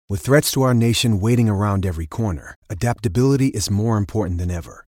With threats to our nation waiting around every corner, adaptability is more important than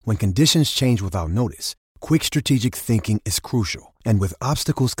ever. When conditions change without notice, quick strategic thinking is crucial. And with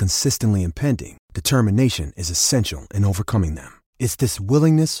obstacles consistently impending, determination is essential in overcoming them. It's this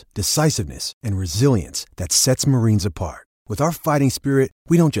willingness, decisiveness, and resilience that sets Marines apart. With our fighting spirit,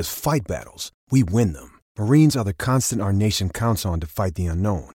 we don't just fight battles, we win them. Marines are the constant our nation counts on to fight the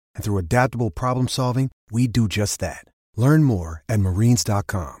unknown. And through adaptable problem solving, we do just that. Learn more at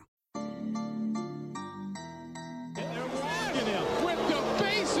marines.com. With the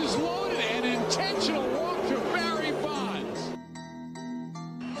bases loaded and intentional walk to Barry Bonds.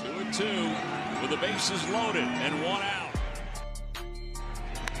 2-2 with the bases loaded and one out.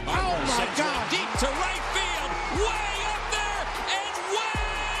 Oh my God! Deep to right field, way up there and way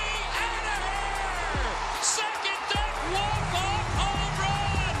out of here. Second deck walk-off home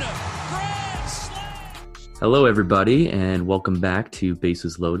run. Grand slam. Hello, everybody, and welcome back to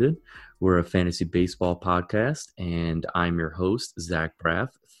Bases Loaded. We're a fantasy baseball podcast, and I'm your host, Zach Braff,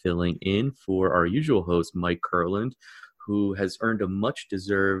 filling in for our usual host, Mike Kurland, who has earned a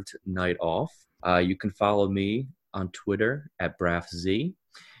much-deserved night off. You can follow me on Twitter at BraffZ,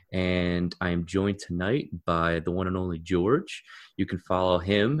 and I am joined tonight by the one and only George. You can follow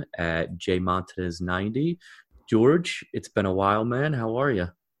him at jmontanez90. George, it's been a while, man. How are you?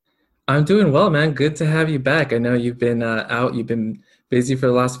 I'm doing well, man. Good to have you back. I know you've been out. You've been busy for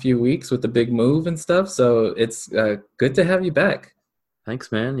the last few weeks with the big move and stuff. So it's good to have you back.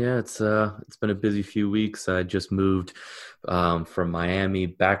 Thanks, man. Yeah, it's been a busy few weeks. I just moved from Miami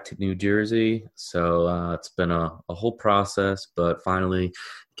back to New Jersey. So it's been a whole process, but finally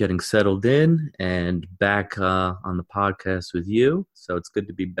getting settled in and back on the podcast with you. So it's good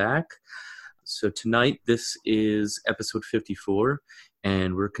to be back. So tonight, this is episode 54,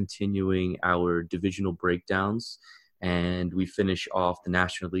 and we're continuing our divisional breakdowns. And we finish off the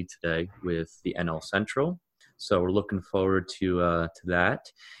National League today with the NL Central. So we're looking forward to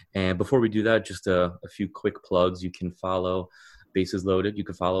that. And before we do that, just a few quick plugs. You can follow Bases Loaded. You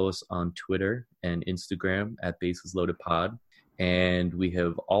can follow us on Twitter and Instagram at Bases Loaded Pod. And we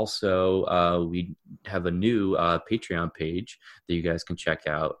have also we have a new Patreon page that you guys can check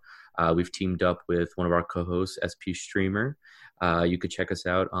out. We've teamed up with one of our co-hosts, SP Streamer. You could check us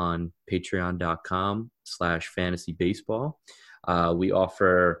out on patreon.com/fantasybaseball. We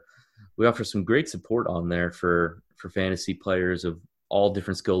offer some great support on there for fantasy players of all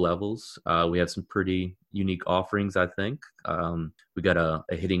different skill levels. We have some pretty unique offerings, I think. We got a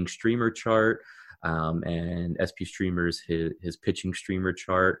hitting streamer chart, and SP Streamer's his pitching streamer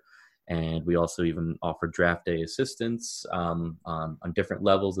chart. And we also even offer draft day assistance on different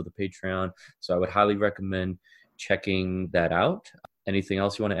levels of the Patreon. So I would highly recommend checking that out. Anything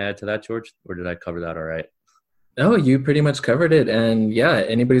else you want to add to that, George? Or did I cover that all right? No, you pretty much covered it. And yeah,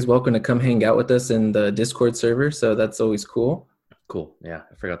 anybody's welcome to come hang out with us in the Discord server. So that's always cool. Cool. Yeah,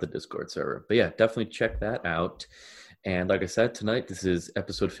 I forgot the Discord server. But yeah, definitely check that out. And like I said, tonight, this is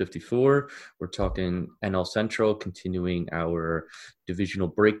episode 54. We're talking NL Central, continuing our divisional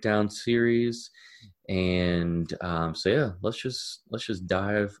breakdown series. And so yeah, let's just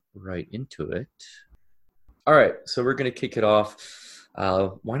dive right into it. All right, so we're going to kick it off.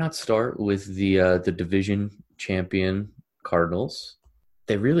 Why not start with the division champion Cardinals?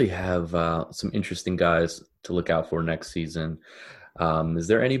 They really have some interesting guys to look out for next season. Is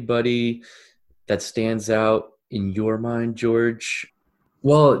there anybody that stands out in your mind, George?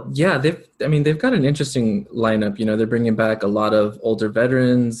 Well, yeah, they've got an interesting lineup. You know, they're bringing back a lot of older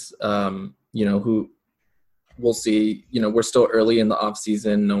veterans, who we'll see. You know, we're still early in the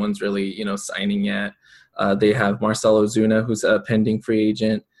offseason. No one's really, signing yet. They have Marcell Ozuna, who's a pending free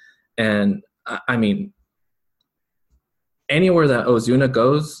agent. And, I mean, anywhere that Ozuna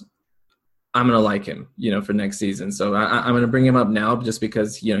goes, I'm going to like him, for next season. So I'm going to bring him up now just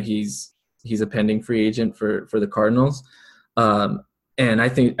because, he's a pending free agent for the Cardinals. And I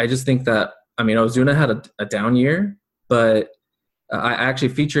just think that, Ozuna had a down year, but I actually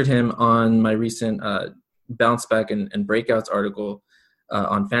featured him on my recent bounce back and breakouts article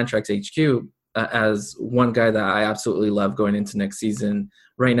on Fantrax HQ as one guy that I absolutely love going into next season.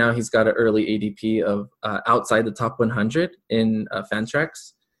 Right now, he's got an early ADP of outside the top 100 in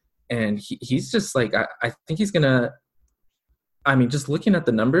Fantrax. And he's just like, I think he's going to, just looking at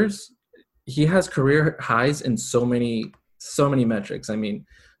the numbers, he has career highs in so many metrics.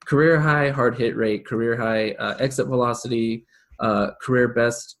 Career high hard hit rate, career high exit velocity, career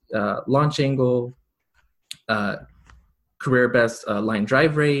best launch angle, career best line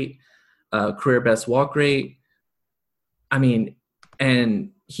drive rate, career best walk rate. And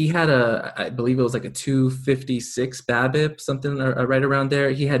he had I believe it was like a 256 BABIP, something right around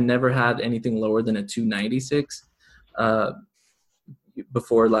there. He had never had anything lower than a 296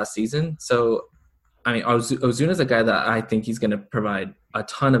 before last season. So, I mean, Ozuna's a guy that I think he's going to provide a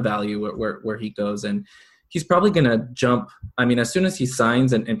ton of value where he goes. And he's probably going to jump. I mean, as soon as he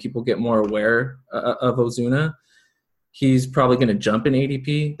signs and people get more aware of Ozuna, he's probably going to jump in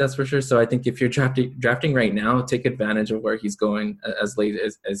ADP. That's for sure. So I think if you're drafting right now, take advantage of where he's going as late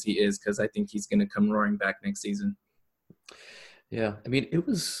as he is, because I think he's going to come roaring back next season. Yeah. I mean, it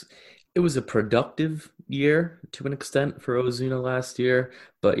was a productive year to an extent for Ozuna last year,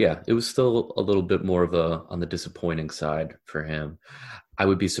 but yeah, it was still a little bit more of on the disappointing side for him. I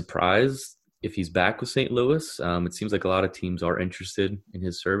would be surprised if he's back with St. Louis. It seems like a lot of teams are interested in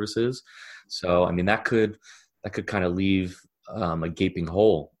his services. So, I mean, that could kind of leave a gaping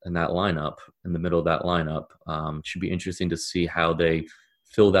hole in that lineup, in the middle of that lineup. It should be interesting to see how they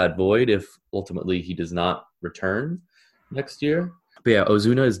fill that void if ultimately he does not return next year. But yeah,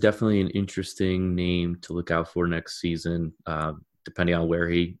 Ozuna is definitely an interesting name to look out for next season, depending on where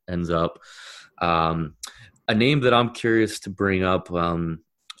he ends up. A name that I'm curious to bring up, I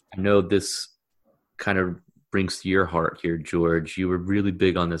know this kind of brings to your heart here, George. You were really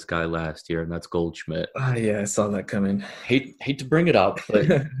big on this guy last year, and that's Goldschmidt. Yeah, I saw that coming. Hate to bring it up,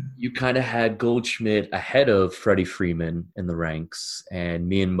 but you kind of had Goldschmidt ahead of Freddie Freeman in the ranks, and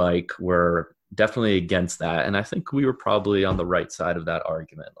me and Mike were definitely against that. And I think we were probably on the right side of that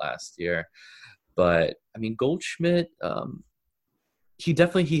argument last year. But, I mean, Goldschmidt, he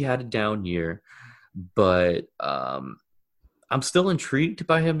had a down year, but I'm still intrigued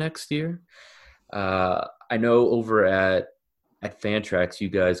by him next year. I know over at Fantrax, you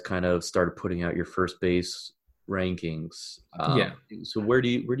guys kind of started putting out your first base rankings. Yeah. So where do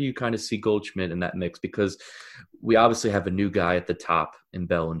you kind of see Goldschmidt in that mix? Because we obviously have a new guy at the top in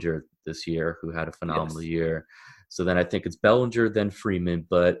Bellinger this year who had a phenomenal year. So then I think it's Bellinger, then Freeman,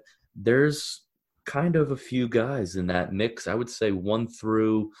 but there's kind of a few guys in that mix. I would say 1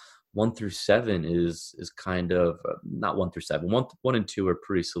 through 7 is kind of not 1 through 7. 1 and 2 are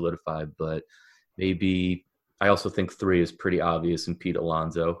pretty solidified, but maybe I also think 3 is pretty obvious in Pete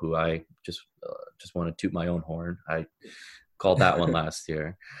Alonso, who I just want to toot my own horn. I called that one last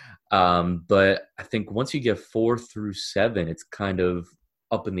year. But I think once you get 4 through 7, it's kind of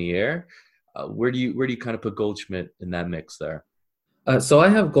up in the air. Where do you kind of put Goldschmidt in that mix there? So I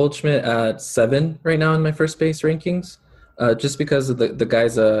have Goldschmidt at 7 right now in my first base rankings, just because of the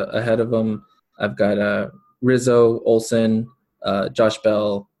guys ahead of him. I've got Rizzo, Olsen, Josh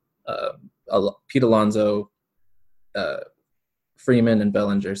Bell, Pete Alonso, Freeman, and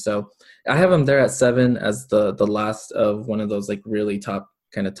Bellinger. So I have him there at 7 as the last of one of those like really top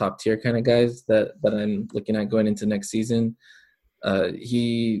tier kind of guys that I'm looking at going into next season.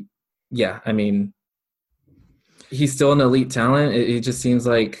 He's still an elite talent. It just seems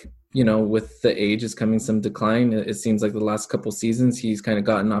like, with the age is coming some decline. It seems like the last couple seasons he's kind of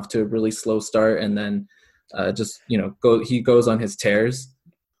gotten off to a really slow start, and then he goes on his tears.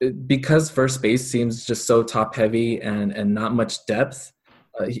 Because first base seems just so top heavy and not much depth,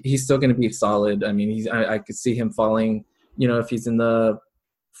 he's still going to be solid. I mean, I could see him falling, if he's in the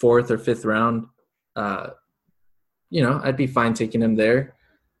 4th or 5th round, I'd be fine taking him there.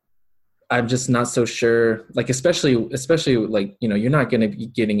 I'm just not so sure, like, especially like, you're not going to be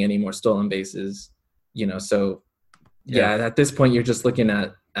getting any more stolen bases, so yeah, at this point you're just looking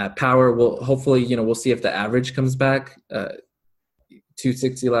at power. Well, hopefully, we'll see if the average comes back.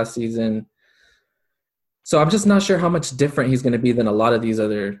 260 last season. So I'm just not sure how much different he's going to be than a lot of these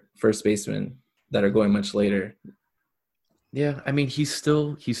other first basemen that are going much later. Yeah, I mean, he's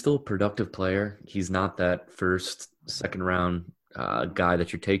still a productive player. He's not that first, second round guy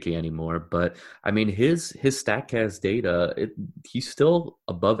that you're taking anymore. But I mean, his StatCast data, he's still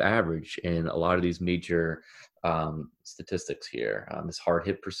above average in a lot of these major statistics here. His hard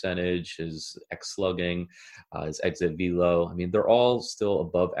hit percentage, his X slugging, his exit velo. I mean, they're all still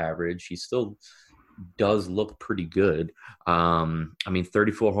above average. He still does look pretty good. I mean,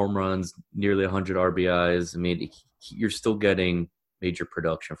 34 home runs, nearly 100 RBIs. I mean, you're still getting major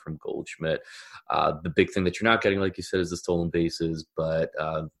production from Goldschmidt. The big thing that you're not getting, like you said, is the stolen bases. But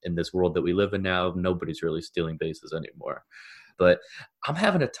in this world that we live in now, nobody's really stealing bases anymore. But I'm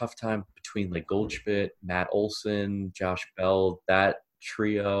having a tough time between like Goldschmidt, Matt Olson, Josh Bell, that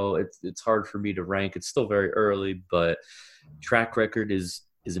trio. It's hard for me to rank. It's still very early, but track record is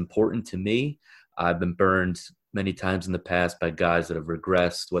important to me. I've been burned many times in the past by guys that have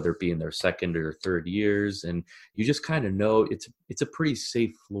regressed, whether it be in their second or third years. And you just kind of know it's a pretty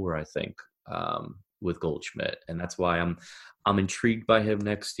safe floor, I think, with Goldschmidt, and that's why I'm intrigued by him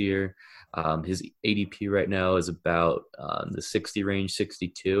next year. His ADP right now is about the 60 range,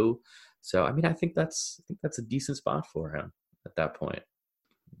 62. So I mean, I think that's a decent spot for him at that point.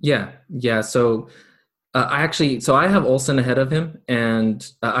 Yeah. So I have Olsen ahead of him, and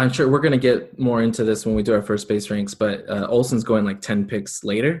I'm sure we're going to get more into this when we do our first base ranks, but Olsen's going like 10 picks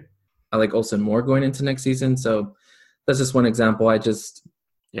later. I like Olsen more going into next season. So that's just one example. Based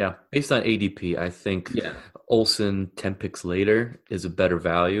on ADP, I think Olsen 10 picks later is a better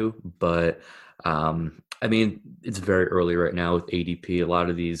value, but I mean, it's very early right now with ADP. A lot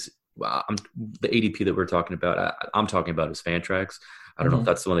of these, the ADP that we're talking about, I'm talking about is Fantrax. I don't know if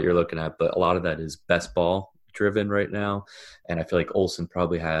that's the one that you're looking at, but a lot of that is best ball driven right now. And I feel like Olsen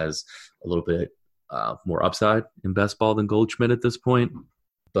probably has a little bit more upside in best ball than Goldschmidt at this point.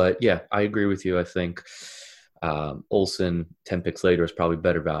 But yeah, I agree with you. I think Olsen 10 picks later is probably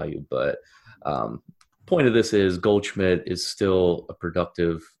better value. But point of this is Goldschmidt is still a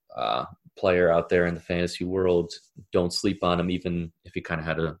productive player out there in the fantasy world. Don't sleep on him, even if he kind of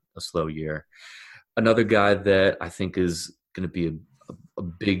had a slow year. Another guy that I think is going to be a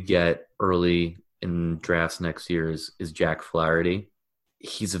big get early in drafts next year is Jack Flaherty.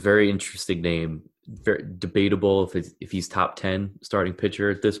 He's a very interesting name, very debatable if he's top 10 starting pitcher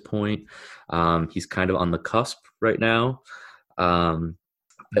at this point. He's kind of on the cusp right now.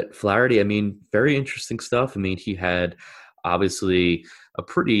 But Flaherty, I mean, very interesting stuff. I mean, he had obviously a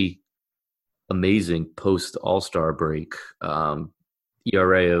pretty amazing post All-Star break.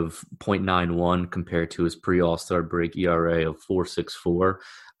 ERA of 0.91 compared to his pre-All-Star break ERA of 4.64.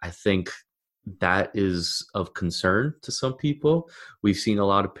 I think that is of concern to some people. We've seen a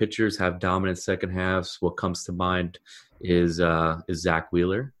lot of pitchers have dominant second halves. What comes to mind is Zach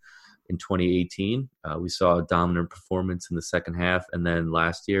Wheeler in 2018. We saw a dominant performance in the second half, and then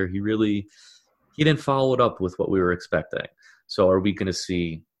last year he didn't follow it up with what we were expecting. So are we going to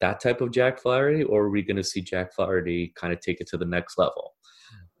see that type of Jack Flaherty, or are we going to see Jack Flaherty kind of take it to the next level?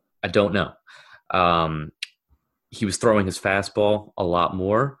 I don't know. He was throwing his fastball a lot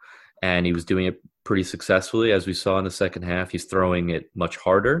more, and he was doing it pretty successfully, as we saw in the second half. He's throwing it much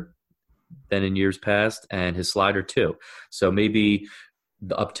harder than in years past, and his slider too. So maybe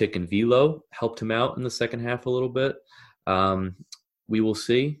the uptick in velo helped him out in the second half a little bit. We will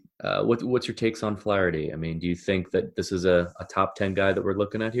see. What's your takes on Flaherty? I mean, do you think that this is a top 10 guy that we're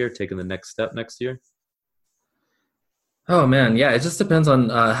looking at here, taking the next step next year? Oh, man. Yeah, it just depends on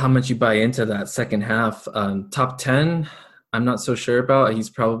how much you buy into that second half. Top 10, I'm not so sure about. He's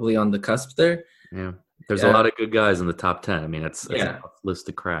probably on the cusp there. Yeah. There's a lot of good guys in the top 10. I mean, it's a tough list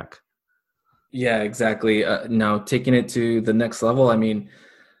to crack. Yeah, exactly. Now, taking it to the next level, I mean,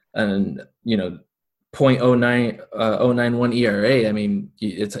 and, 0.091 ERA. I mean,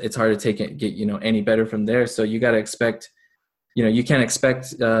 it's hard to get any better from there. So you got to expect, you can't expect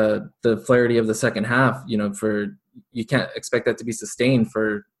the Flaherty of the second half. You can't expect that to be sustained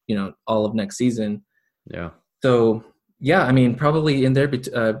for all of next season. Yeah. So yeah, I mean, probably in there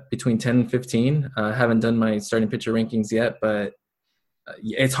between 10 and 15. Haven't done my starting pitcher rankings yet, but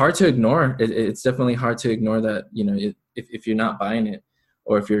it's hard to ignore. It's definitely hard to ignore that. If you're not buying it,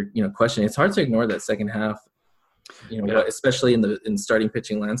 or if you're questioning, it's hard to ignore that second half. Especially in the starting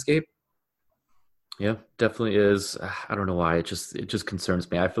pitching landscape. Yeah, definitely is. I don't know why. It just concerns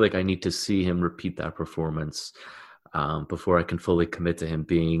me. I feel like I need to see him repeat that performance before I can fully commit to him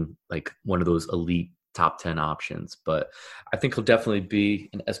being like one of those elite top 10 options. But I think he'll definitely be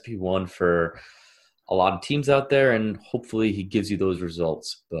an SP1 for a lot of teams out there, and hopefully he gives you those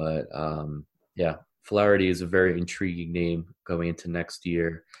results. But yeah, Flaherty is a very intriguing name going into next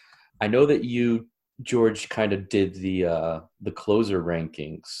year. I know that you, George, kind of did the closer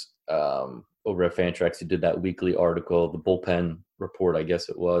rankings over at Fantrax. You did that weekly article, the bullpen report, I guess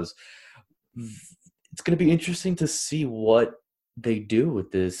it was. It's going to be interesting to see what they do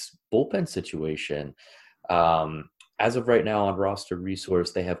with this bullpen situation. As of right now on Roster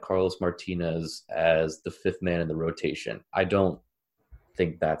Resource, they have Carlos Martinez as the fifth man in the rotation. I don't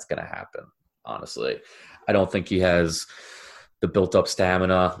think that's going to happen, honestly. I don't think he has the built-up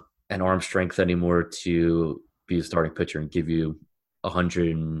stamina and arm strength anymore to be a starting pitcher and give you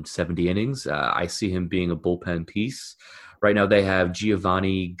 170 innings. I see him being a bullpen piece. Right now they have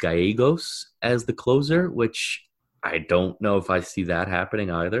Giovanni Gallegos as the closer, which I don't know if I see that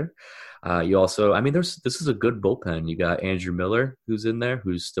happening either. You also, I mean, this is a good bullpen. You got Andrew Miller, who's in there,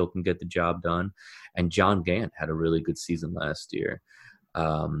 who still can get the job done. And John Gant had a really good season last year.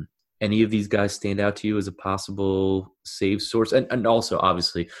 any of these guys stand out to you as a possible save source? And also,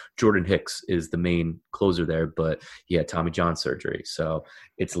 obviously, Jordan Hicks is the main closer there, but he had Tommy John surgery. So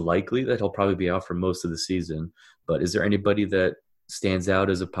it's likely that he'll probably be out for most of the season. But is there anybody that stands out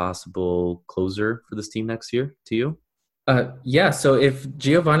as a possible closer for this team next year to you? Yeah, so if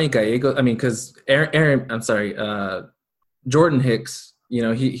Giovanni Gallego, because Jordan Hicks,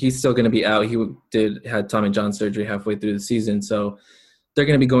 he's still going to be out. He had Tommy John surgery halfway through the season, so they're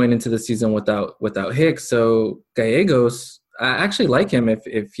going to be going into the season without Hicks. So Gallegos, I actually like him.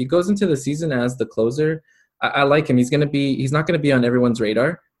 If he goes into the season as the closer, I like him. He's not going to be on everyone's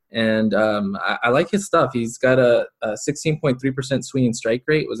radar, and I like his stuff. He's got a 16.3% swinging strike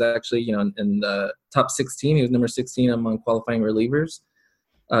rate. Was actually in the top 16. He was number 16 among qualifying relievers.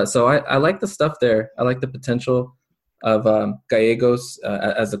 So I like the stuff there. I like the potential of Gallegos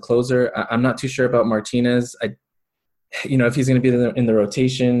as a closer. I'm not too sure about Martinez. If he's going to be in the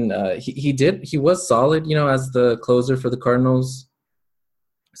rotation, he was solid, as the closer for the Cardinals.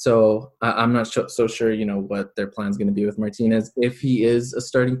 So I'm not so sure, what their plan is going to be with Martinez. If he is a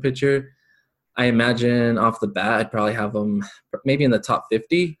starting pitcher, I imagine off the bat, I'd probably have him maybe in the top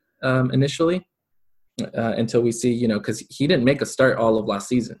 50 initially until we see, because he didn't make a start all of last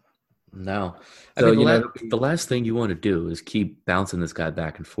season. No. So, the last thing you want to do is keep bouncing this guy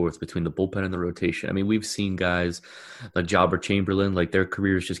back and forth between the bullpen and the rotation. I mean, we've seen guys like Jobber Chamberlain, like their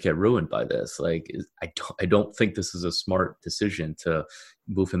careers just get ruined by this. Like, I don't think this is a smart decision to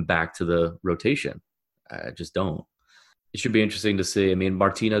move him back to the rotation. I just don't. It should be interesting to see. I mean,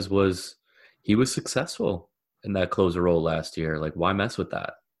 Martinez was successful in that closer role last year. Like, why mess with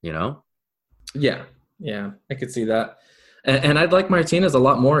that, Yeah, I could see that. And I'd like Martinez a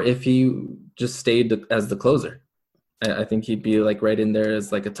lot more if he just stayed as the closer. I think he'd be like right in there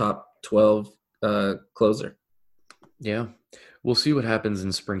as like a top 12 closer. Yeah. We'll see what happens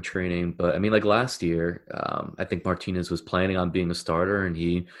in spring training. But, I mean, like last year, I think Martinez was planning on being a starter, and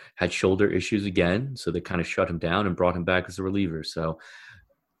he had shoulder issues again. So they kind of shut him down and brought him back as a reliever. So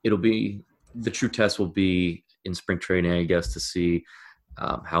the true test will be in spring training, I guess, to see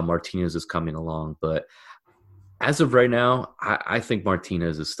how Martinez is coming along. But as of right now, I think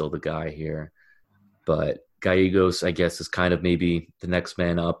Martinez is still the guy here. But Gallegos, I guess, is kind of maybe the next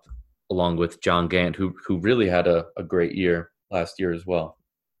man up, along with John Gant, who really had a great year last year as well.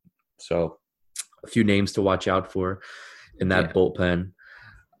 So a few names to watch out for in that bullpen.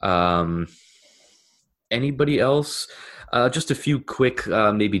 Anybody else? Just a few quick,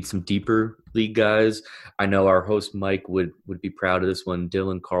 maybe some deeper league guys. I know our host Mike would be proud of this one,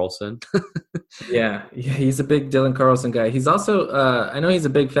 Dylan Carlson. Yeah, he's a big Dylan Carlson guy. He's also, I know he's a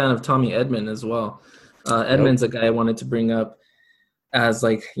big fan of Tommy Edman as well. Edman's a guy I wanted to bring up as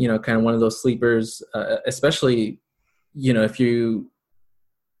like, kind of one of those sleepers, especially,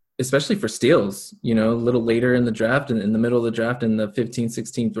 especially for steals, a little later in the draft and in the middle of the draft in the 15th,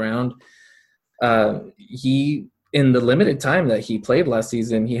 16th round. He, in the limited time that he played last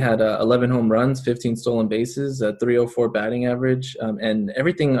season, he had 11 home runs, 15 stolen bases, a 304 batting average, and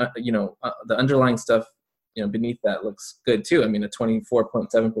everything, the underlying stuff, beneath that looks good too. I mean, a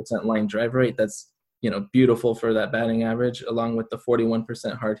 24.7% line drive rate, that's, beautiful for that batting average, along with the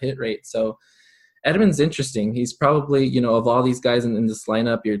 41% hard hit rate. So Edman's interesting. He's probably, of all these guys in this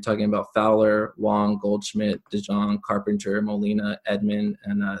lineup, you're talking about Fowler, Wong, Goldschmidt, DeJong, Carpenter, Molina, Edman,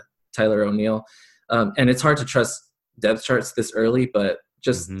 and Tyler O'Neill. And it's hard to trust depth charts this early, but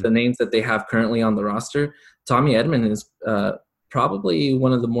just the names that they have currently on the roster, Tommy Edman is probably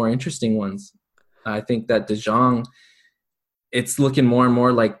one of the more interesting ones. I think that DeJong, it's looking more and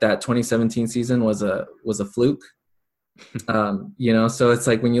more like that 2017 season was a fluke. So it's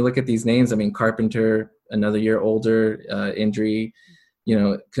like when you look at these names, I mean, Carpenter, another year older, injury,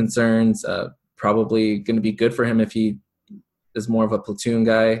 concerns, probably going to be good for him if he is more of a platoon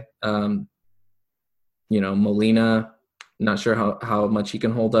guy. Molina, not sure how much he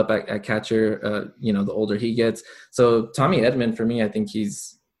can hold up at catcher, the older he gets. So Tommy Edman, for me, I think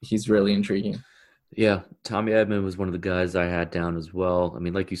he's really intriguing. Yeah, Tommy Edman was one of the guys I had down as well. I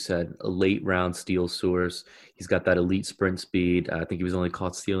mean, like you said, a late round steal source. He's got that elite sprint speed. I think he was only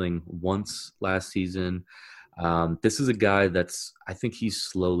caught stealing once last season. This is a guy I think he's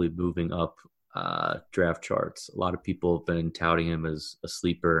slowly moving up draft charts. A lot of people have been touting him as a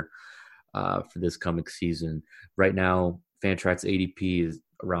sleeper for this coming season. Right now, Fantrax ADP is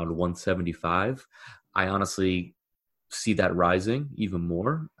around 175. I honestly see that rising even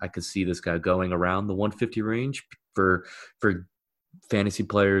more. I could see this guy going around the 150 range for fantasy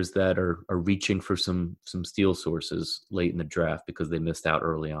players that are reaching for some steal sources late in the draft because they missed out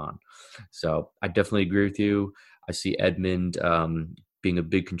early on. So I definitely agree with you. I see Edmund being a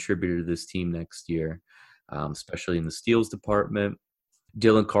big contributor to this team next year, especially in the steals department.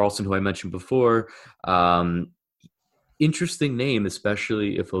 Dylan Carlson, who I mentioned before, interesting name,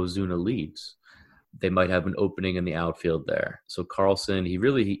 especially if Ozuna leaves. They might have an opening in the outfield there. So Carlson,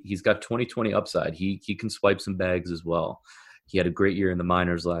 he's got 2020 upside. He can swipe some bags as well. He had a great year in the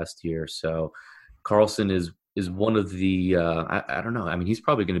minors last year. So Carlson is one of the I don't know. I mean, he's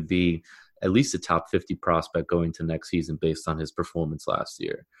probably going to be at least a top 50 prospect going to next season based on his performance last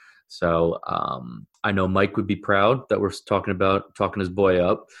year. So I know Mike would be proud that we're talking his boy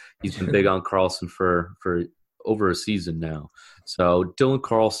up. He's been big on Carlson for over a season now. So Dylan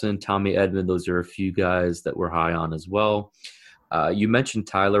Carlson, Tommy Edman, those are a few guys that we're high on as well. You mentioned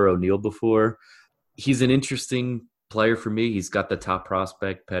Tyler O'Neill before. He's an interesting player for me. He's got the top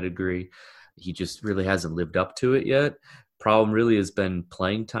prospect pedigree. He just really hasn't lived up to it yet. Problem really has been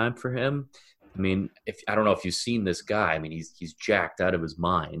playing time for him. I mean, I don't know if you've seen this guy. I mean, he's jacked out of his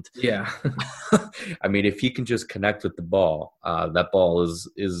mind. Yeah. I mean, if he can just connect with the ball, that ball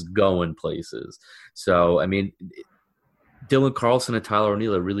is going places. So, I mean, Dylan Carlson and Tyler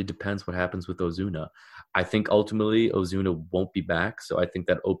O'Neill, it really depends what happens with Ozuna. I think ultimately Ozuna won't be back, so I think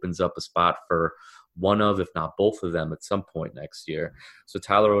that opens up a spot for one of, if not both of them, at some point next year. So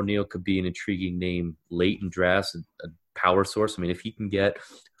Tyler O'Neill could be an intriguing name late in drafts, a power source. I mean, if he can get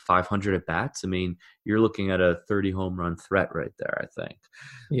 500 at bats, I mean, you're looking at a 30 home run threat right there, I think.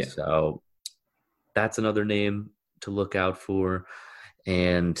 Yeah. So that's another name to look out for.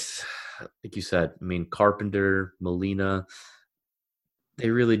 And like you said, I mean, Carpenter, Molina, they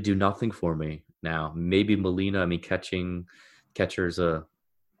really do nothing for me now. Maybe Molina, I mean, catcher is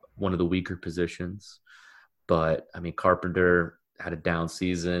one of the weaker positions. But, I mean, Carpenter had a down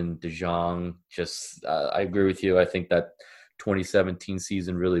season. DeJong, I agree with you. I think that 2017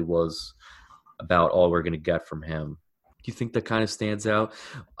 season really was about all we're going to get from him. Do you think that kind of stands out?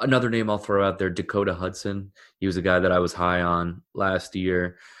 Another name I'll throw out there, Dakota Hudson. He was a guy that I was high on last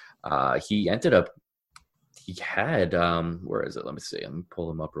year. He had, where is it? Let me see. Let me pull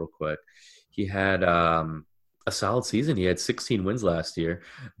him up real quick. He had a solid season. He had 16 wins last year,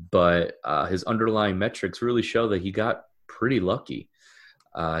 but his underlying metrics really show that he got pretty lucky.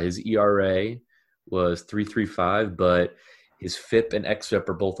 His ERA was 3.35, but his FIP and xFIP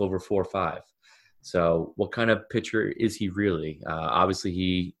are both over 4.5. So what kind of pitcher is he really? Obviously,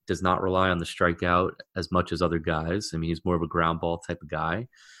 he does not rely on the strikeout as much as other guys. I mean, he's more of a ground ball type of guy.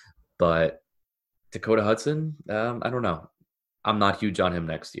 But Dakota Hudson, I don't know. I'm not huge on him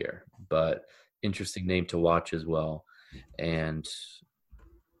next year, but interesting name to watch as well. And,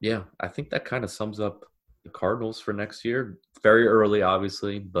 yeah, I think that kind of sums up the Cardinals for next year. Very early,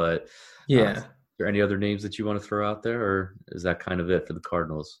 obviously, but yeah. Is there any other names that you want to throw out there, or is that kind of it for the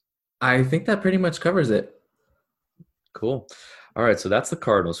Cardinals? I think that pretty much covers it. Cool. All right, so that's the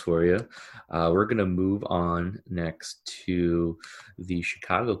Cardinals for you. We're going to move on next to the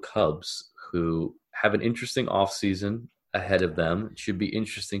Chicago Cubs, who have an interesting offseason ahead of them. It should be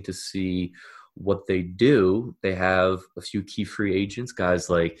interesting to see what they do. They have a few key free agents, guys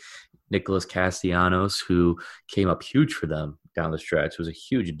like Nicholas Castellanos, who came up huge for them down the stretch. It was a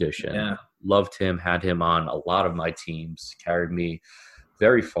huge addition. Yeah. Loved him, had him on a lot of my teams, carried me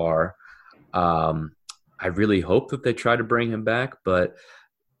very far. I really hope that they try to bring him back, but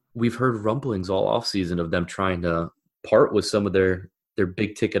we've heard rumblings all offseason of them trying to part with some of their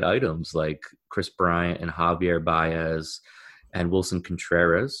big ticket items like Chris Bryant and Javier Baez and Wilson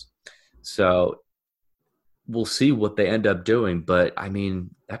Contreras. So we'll see what they end up doing, but I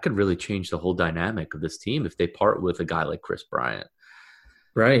mean, that could really change the whole dynamic of this team if they part with a guy like Chris Bryant.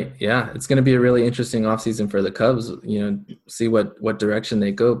 Right. Yeah. It's going to be a really interesting offseason for the Cubs, see what direction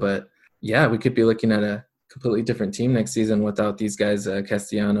they go. But yeah, we could be looking at a completely different team next season without these guys,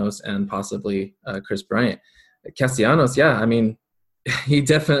 Castellanos and possibly Chris Bryant. Castellanos, yeah, I mean, he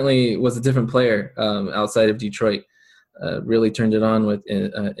definitely was a different player outside of Detroit. Really turned it on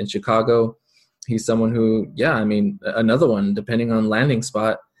in Chicago. He's someone who, yeah, I mean, another one, depending on landing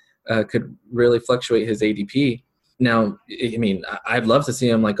spot, could really fluctuate his ADP. Now, I mean, I'd love to see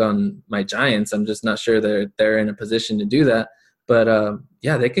him like on my Giants. I'm just not sure they're in a position to do that. But,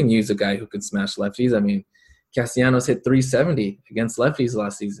 yeah, they can use a guy who can smash lefties. I mean, Castellanos hit 370 against lefties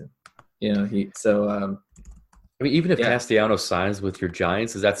last season. I mean, even if Castellanos signs with your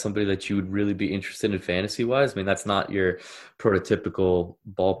Giants, is that somebody that you would really be interested in fantasy-wise? I mean, that's not your prototypical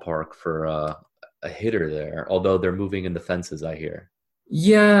ballpark for a hitter there, although they're moving in the fences, I hear.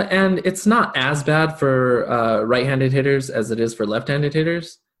 Yeah, and it's not as bad for right-handed hitters as it is for left-handed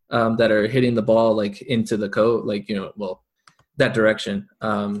hitters that are hitting the ball like into the coat. Like, that direction.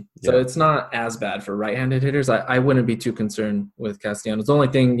 So it's not as bad for right-handed hitters. I wouldn't be too concerned with Castellanos. The only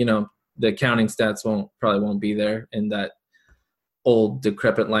thing, the counting stats probably won't be there in that old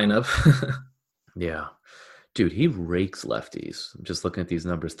decrepit lineup. Yeah. Dude, he rakes lefties. I'm just looking at these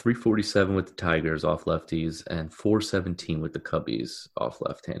numbers. 347 with the Tigers off lefties and 417 with the Cubbies off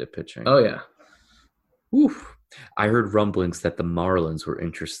left-handed pitching. Oh, yeah. Oof. I heard rumblings that the Marlins were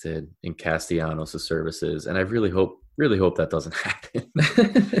interested in Castellanos' services, and I really hope that doesn't happen.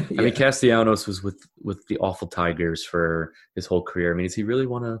 I mean, Castellanos was with the awful Tigers for his whole career. I mean, does he really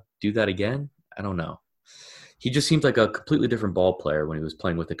want to do that again? I don't know. He just seems like a completely different ball player when he was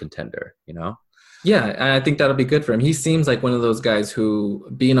playing with a contender, Yeah, I think that'll be good for him. He seems like one of those guys who,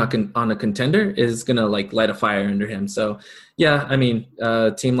 being on a contender, is going to light a fire under him. So, yeah, I mean,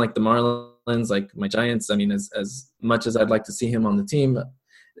 a team like the Marlins, like my Giants, I mean, as much as I'd like to see him on the team,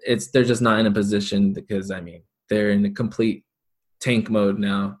 they're just not in a position because, I mean, they're in a complete tank mode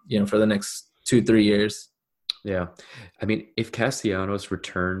now, for the next 2-3 years. Yeah. I mean, if Castellanos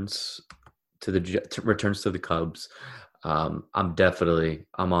returns to the Cubs, I'm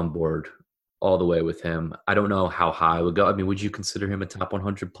on board all the way with him. I don't know how high I would go. I mean, would you consider him a top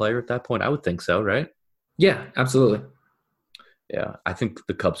 100 player at that point? I would think so, right? Yeah, absolutely. Yeah, I think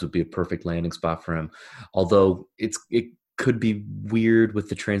the Cubs would be a perfect landing spot for him. Although it could be weird with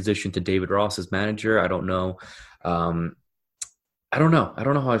the transition to David Ross as manager. I don't know. I don't know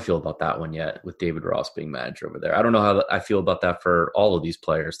how I feel about that one yet with David Ross being manager over there. I don't know how I feel about that for all of these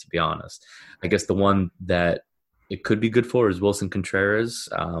players, to be honest. I guess the one that it could be good for is Wilson Contreras.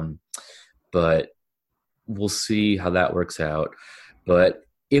 But we'll see how that works out. But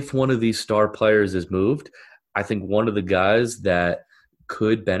if one of these star players is moved, I think one of the guys that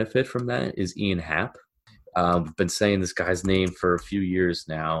could benefit from that is Ian Happ. I've been saying this guy's name for a few years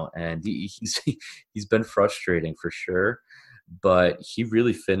now, and he's been frustrating for sure. But he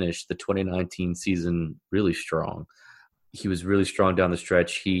really finished the 2019 season really strong. He was really strong down the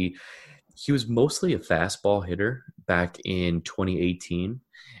stretch. He was mostly a fastball hitter back in 2018.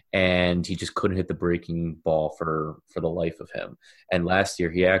 And he just couldn't hit the breaking ball for the life of him. And last year,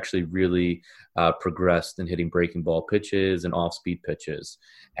 he actually really progressed in hitting breaking ball pitches and off-speed pitches.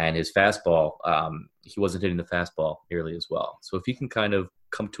 And his fastball, he wasn't hitting the fastball nearly as well. So if he can kind of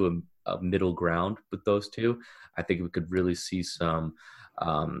come to a middle ground with those two, I think we could really see some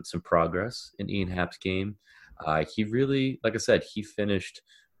progress in Ian Happ's game. He really, like I said, he finished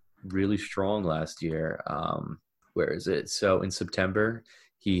really strong last year. Where is it? So in September,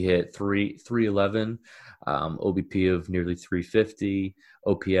 he hit 311, OBP of nearly 350,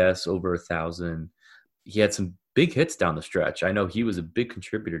 OPS over 1,000. He had some big hits down the stretch. I know he was a big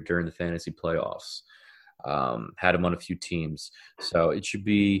contributor during the fantasy playoffs. Had him on a few teams. So it should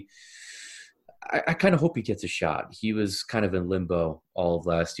be – I kind of hope he gets a shot. He was kind of in limbo all of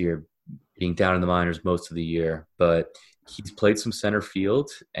last year, being down in the minors most of the year. But he's played some center field,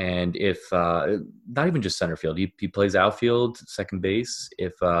 and if not even just center field, he plays outfield, second base.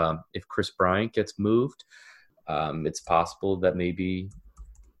 If Chris Bryant gets moved, it's possible that maybe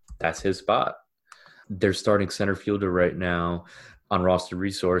that's his spot. They're starting center fielder right now on roster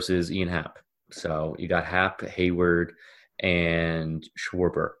resources, Ian Happ. So you got Happ, Hayward, and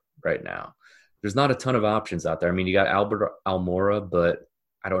Schwarber right now. There's not a ton of options out there. I mean, you got Albert Almora, but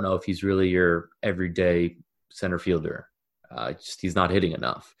I don't know if he's really your everyday center fielder. He's not hitting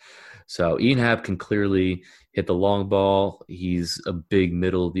enough. So Ian Happ can clearly hit the long ball. He's a big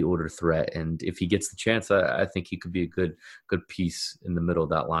middle of the order threat, and if he gets the chance, I think he could be a good piece in the middle of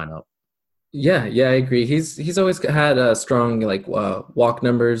that lineup. Yeah, I agree. He's always had strong walk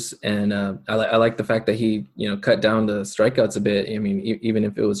numbers, and I like the fact that he cut down the strikeouts a bit. I mean, even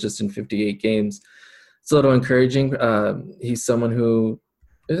if it was just in 58 games, it's a little encouraging. He's someone who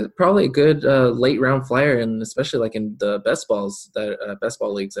is probably a good late round flyer, and especially in the best ball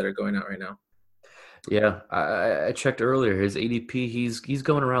leagues that are going out right now. Yeah, I checked earlier. His ADP, he's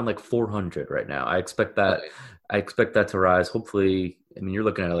going around 400 right now. I expect that. Right. I expect that to rise. Hopefully, I mean, you're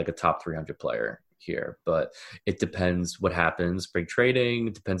looking at a top 300 player here, but it depends what happens. Spring trading,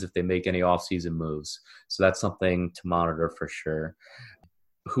 it depends if they make any offseason moves. So that's something to monitor for sure.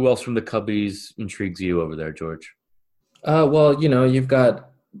 Who else from the Cubbies intrigues you over there, George? Well, you've got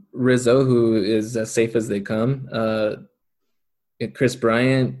Rizzo, who is as safe as they come. Chris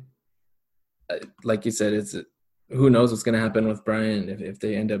Bryant, like you said, who knows what's going to happen with Bryant if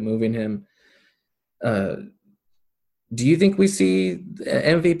they end up moving him. Do you think we see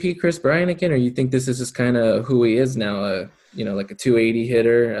MVP Chris Bryant again, or you think this is just kind of who he is now? A 280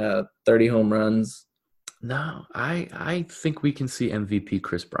 hitter, 30 home runs. No, I think we can see MVP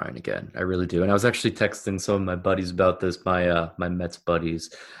Chris Bryant again. I really do. And I was actually texting some of my buddies about this, my Mets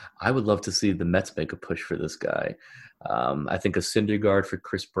buddies. I would love to see the Mets make a push for this guy. I think a Syndergaard for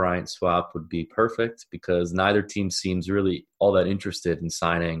Chris Bryant swap would be perfect because neither team seems really all that interested in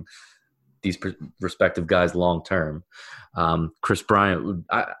signing these respective guys long term. Chris Bryant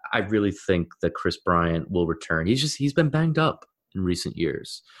I really think that Chris Bryant will return. He's been banged up in recent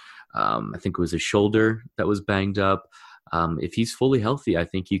years. I think it was his shoulder that was banged up. If he's fully healthy, I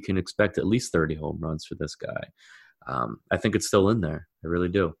think you can expect at least 30 home runs for this guy. I think it's still in there. I really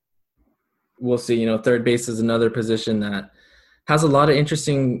do. We'll see. You know, third base is another position that has a lot of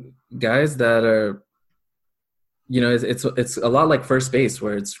interesting guys that are, you know, it's a lot like first base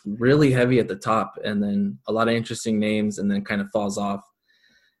where it's really heavy at the top and then a lot of interesting names and then kind of falls off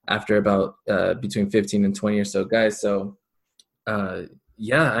after about between 15 and 20 or so guys. So,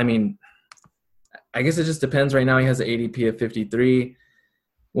 yeah, I mean, I guess it just depends. Right now he has an ADP of 53.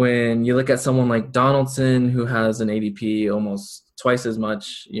 When you look at someone like Donaldson, who has an ADP almost twice as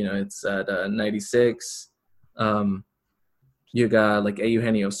much, you know, it's at 96. You got like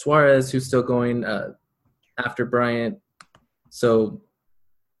Eugenio Suarez, who's still going after Bryant. So,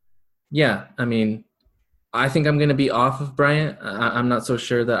 yeah, I mean, I think I'm going to be off of Bryant. I'm not so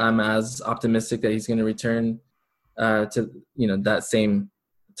sure that I'm as optimistic that he's going to return to, you know, that same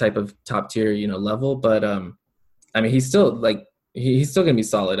type of top tier, you know, level. But, I mean, he's still like, he's still going to be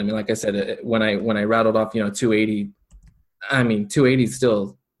solid. I mean, like I said, when I rattled off, you know, 280, I mean, 280 is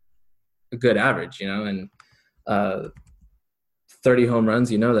still a good average, you know, and 30 home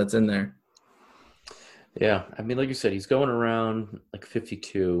runs, you know, that's in there. Yeah. I mean, like you said, he's going around like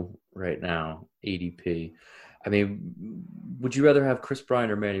 52 right now, ADP. I mean, would you rather have Chris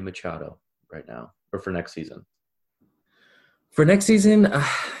Bryant or Manny Machado right now or for next season? For next season,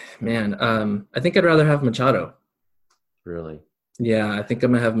 man, I think I'd rather have Machado. Really? Yeah, I think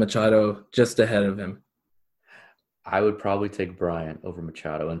I'm going to have Machado just ahead of him. I would probably take Bryant over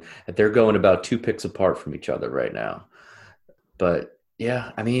Machado, and they're going about 2 picks apart from each other right now. But,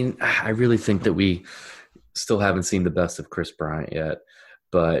 yeah, I mean, I really think that we still haven't seen the best of Chris Bryant yet.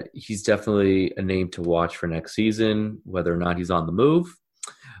 But he's definitely a name to watch for next season, whether or not he's on the move.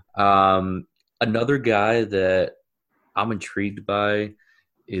 Another guy that I'm intrigued by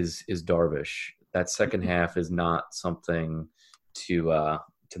is Darvish. That second half is not something to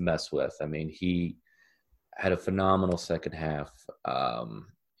mess with. I mean, he had a phenomenal second half.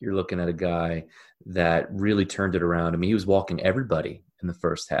 You're looking at a guy that really turned it around. I mean, he was walking everybody in the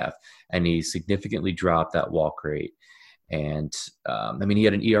first half, and he significantly dropped that walk rate. And, I mean, he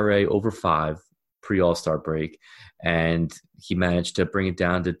had an ERA over 5 pre-All-Star break, and he managed to bring it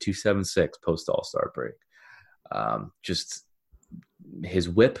down to 2.76 post-All-Star break. Just his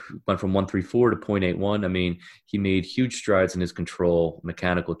whip went from 1.34 to 0.81. I mean, he made huge strides in his control.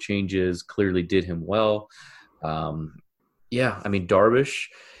 Mechanical changes clearly did him well. Yeah, I mean, Darvish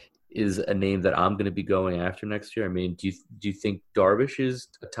is a name that I'm going to be going after next year. I mean, do you think Darvish is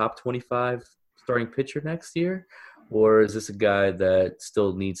a top 25 starting pitcher next year? Or is this a guy that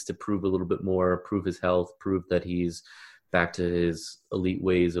still needs to prove a little bit more, prove his health, prove that he's back to his elite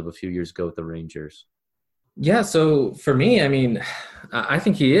ways of a few years ago with the Rangers? Yeah, so for me, I mean, I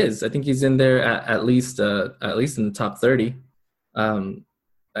think he is. I think he's in there at least in the top 30. And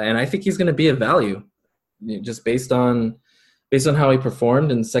I think he's going to be a value just based on how he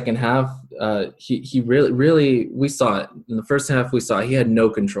performed in the second half. He really, we saw it. In the first half, we saw he had no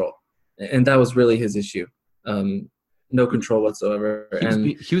control. And that was really his issue. No control whatsoever.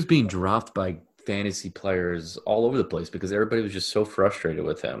 He was being dropped by fantasy players all over the place because everybody was just so frustrated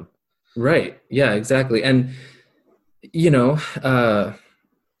with him. Right. Yeah, exactly. And, you know,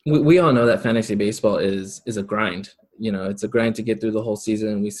 we all know that fantasy baseball is a grind. You know, it's a grind to get through the whole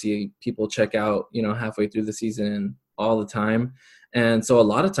season. We see people check out, you know, halfway through the season all the time. And so a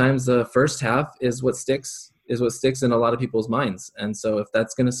lot of times the first half is what sticks in a lot of people's minds. And so if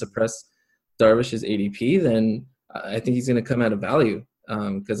that's going to suppress Darvish's ADP, then I think he's going to come at a value.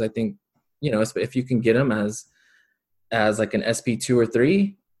 Because I think, you know, if you can get him as like an SP2 or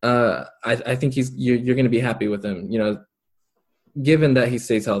 3, I think you're going to be happy with him, you know, given that he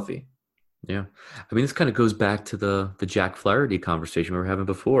stays healthy. Yeah. I mean, this kind of goes back to the Jack Flaherty conversation we were having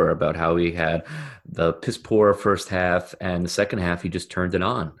before about how he had the piss poor first half and the second half, he just turned it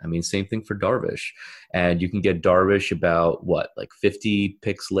on. I mean, same thing for Darvish. And you can get Darvish about like 50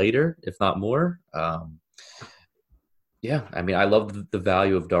 picks later, if not more. Yeah. I mean, I love the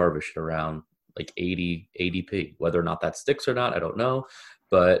value of Darvish at around like 80 ADP, whether or not that sticks or not, I don't know.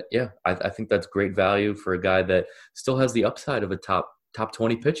 But yeah, I think that's great value for a guy that still has the upside of a top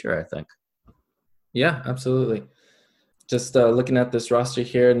 20 pitcher, I think. Yeah, absolutely. Just looking at this roster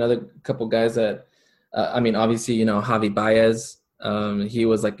here, another couple guys that, obviously, Javi Baez, he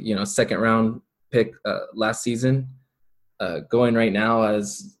was like, second round pick last season, going right now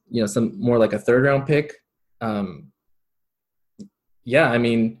as, some more like a third round pick. Um, yeah, I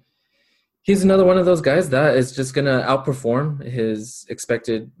mean, he's another one of those guys that is just going to outperform his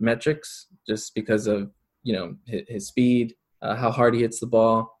expected metrics just because of, his speed, how hard he hits the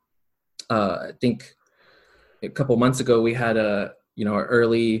ball. I think a couple months ago we had our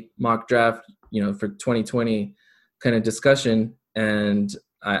early mock draft, for 2020 kind of discussion. And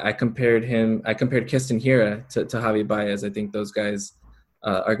I compared Keston Hira to Javi Baez. I think those guys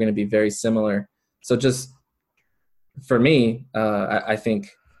are going to be very similar. So just for me, I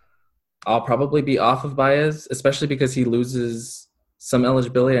think I'll probably be off of Baez, especially because he loses some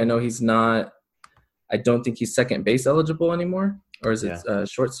eligibility. I know he's not. I don't think he's second base eligible anymore, or is it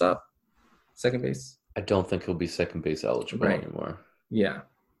shortstop, second base? I don't think he'll be second base eligible anymore. Yeah.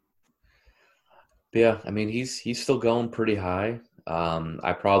 But yeah, I mean, he's still going pretty high.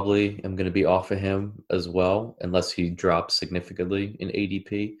 I probably am going to be off of him as well, unless he drops significantly in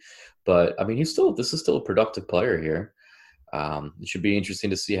ADP. But I mean, this is still a productive player here. It should be interesting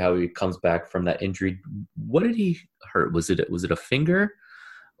to see how he comes back from that injury. What did he hurt? Was it a finger,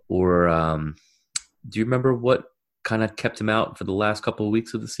 or do you remember what kind of kept him out for the last couple of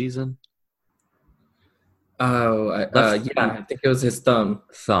weeks of the season? Oh, I think it was his thumb.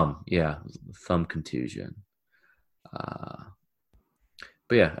 Thumb contusion.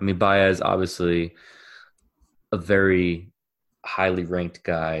 But yeah, I mean, Baez, obviously a very highly ranked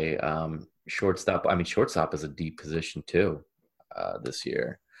guy. Shortstop is a deep position too this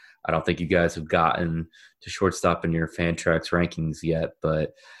year. I don't think you guys have gotten to shortstop in your Fantrax rankings yet,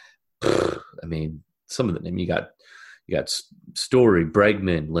 but I mean, some of them, you got Story,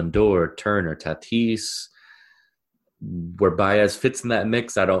 Bregman, Lindor, Turner, Tatis. Where Baez fits in that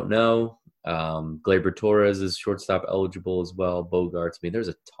mix, I don't know. Gleyber Torres is shortstop eligible as well. Bogarts. I mean, there's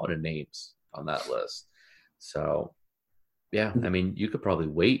a ton of names on that list. So, yeah, I mean, you could probably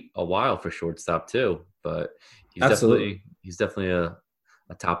wait a while for shortstop too, but he's definitely a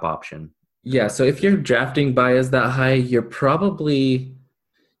top option. Yeah, so if you're drafting Baez that high, you're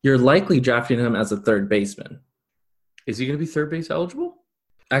likely drafting him as a third baseman. Is he going to be third base eligible?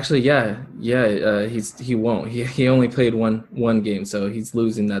 Actually, yeah. He won't. He only played one game, so he's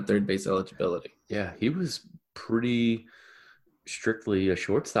losing that third base eligibility. Yeah, he was pretty strictly a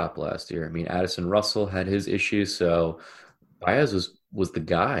shortstop last year. I mean, Addison Russell had his issues, so Baez was the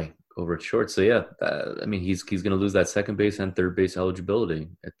guy over at short. So yeah, I mean, he's going to lose that second base and third base eligibility,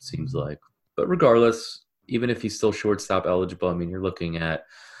 it seems like. But regardless, even if he's still shortstop eligible, I mean, you're looking at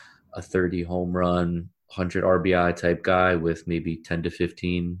a 30 home run, 100 RBI type guy with maybe 10 to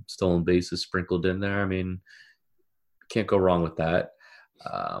 15 stolen bases sprinkled in there. I mean, can't go wrong with that.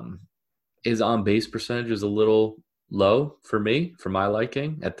 His on-base percentage is a little low for me, for my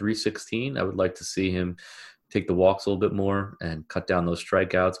liking, at 316. I would like to see him take the walks a little bit more and cut down those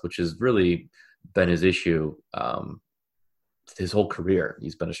strikeouts, which has really been his issue his whole career.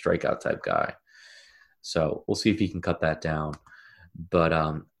 He's been a strikeout type guy. So we'll see if he can cut that down. But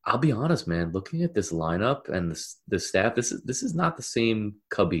I'll be honest, man, looking at this lineup and the staff, this is not the same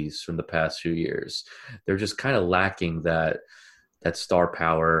Cubbies from the past few years. They're just kind of lacking that star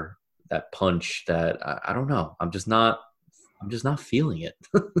power, that punch, that I don't know. I'm just not feeling it.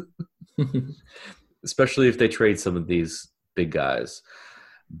 Especially if they trade some of these big guys.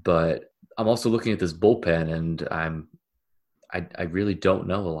 But I'm also looking at this bullpen, and I really don't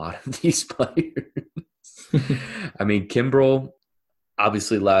know a lot of these players. I mean, Kimbrel,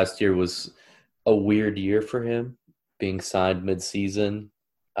 obviously last year was a weird year for him, being signed midseason.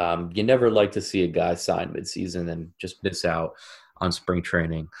 You never like to see a guy signed midseason and just miss out on spring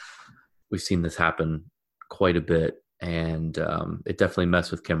training. We've seen this happen quite a bit, and it definitely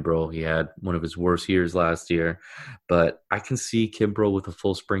messed with Kimbrel. He had one of his worst years last year, but I can see Kimbrel with a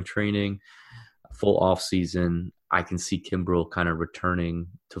full spring training, a full off season. I can see Kimbrel kind of returning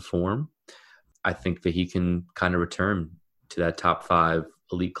to form. I think that he can kind of return to that top 5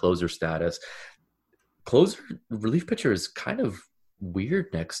 elite closer status. Relief pitcher is kind of weird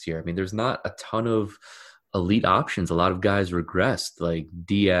next year. I mean, there's not a ton of elite options. A lot of guys regressed, like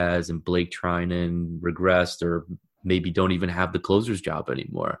Diaz and Blake Trinan regressed, or maybe don't even have the closer's job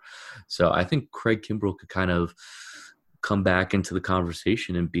anymore. So I think Craig Kimbrel could kind of come back into the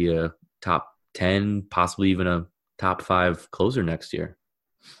conversation and be a top 10, possibly even a top 5 closer next year.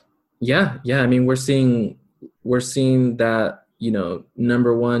 Yeah. I mean, we're seeing that,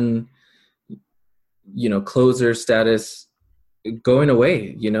 number one, closer status going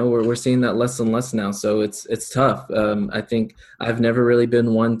away. We're seeing that less and less now, so it's tough. I think I've never really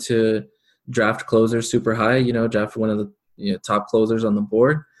been one to draft closers super high. Draft one of the top closers on the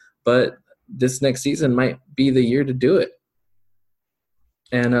board, but this next season might be the year to do it.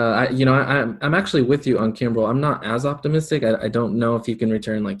 And I'm actually with you on Kimbrel. I'm not as optimistic. I don't know if he can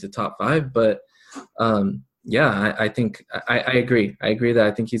return like to top 5, but I think I agree. I agree that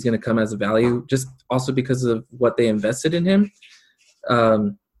I think he's going to come as a value, just also because of what they invested in him.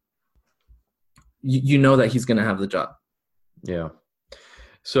 You know that he's going to have the job. Yeah.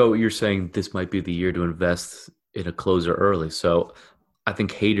 So you're saying this might be the year to invest in a closer early. So I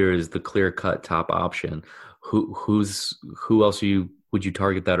think Hader is the clear-cut top option. Who else would you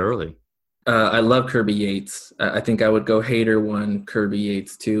target that early? I love Kirby Yates. I think I would go Hader 1, Kirby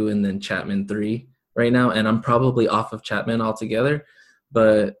Yates 2, and then Chapman 3 right now. And I'm probably off of Chapman altogether.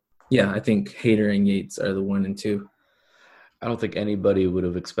 But, yeah, I think Hader and Yates are the 1 and 2. I don't think anybody would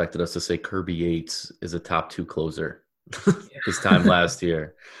have expected us to say Kirby Yates is a top 2 closer this time last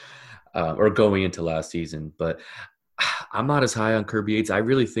year or going into last season. But I'm not as high on Kirby Yates. I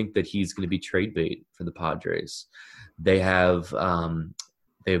really think that he's going to be trade bait for the Padres. They have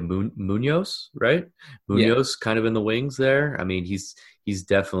Munoz, right? Munoz kind of in the wings there. I mean, he's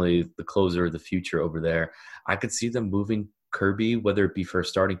definitely the closer of the future over there. I could see them moving Kirby, whether it be for a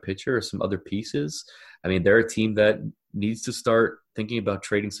starting pitcher or some other pieces. I mean, they're a team that needs to start thinking about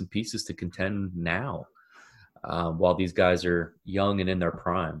trading some pieces to contend now while these guys are young and in their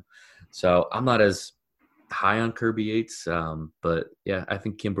prime. So I'm not as high on Kirby Yates, but yeah, I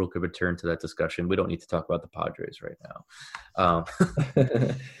think Kimbrel could return to that discussion. We don't need to talk about the Padres right now.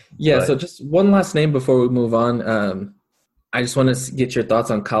 So just one last name before we move on. I just want to get your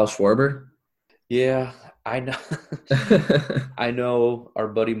thoughts on Kyle Schwarber. Yeah, I know. I know our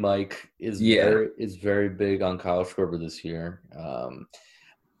buddy Mike is very big on Kyle Schwarber this year.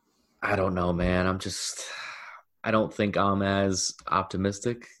 I don't know, man. I don't think I'm as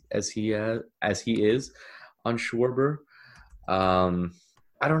optimistic as he is on Schwarber. I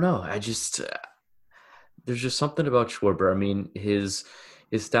don't know. There's just something about Schwarber. I mean, his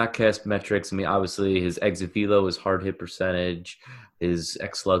StatCast metrics. I mean, obviously his exit velo, his hard hit percentage, his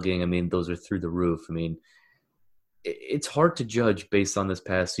slugging. I mean, those are through the roof. I mean, it's hard to judge based on this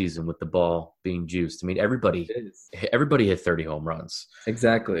past season with the ball being juiced. I mean, everybody hit 30 home runs.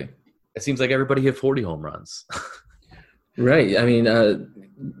 Exactly. It seems like everybody hit 40 home runs. Right. I mean,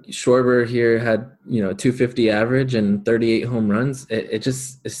 Schwarber here had, 250 average and 38 home runs. It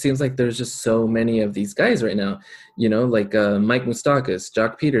seems like there's just so many of these guys right now, like Mike Moustakas,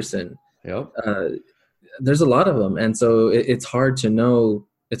 Jock Peterson. Yep. There's a lot of them. And so it's hard to know.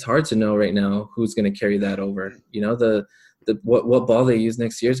 It's hard to know right now who's going to carry that over. What ball they use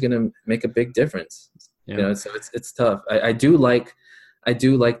next year is going to make a big difference. Yeah. So it's tough. I do like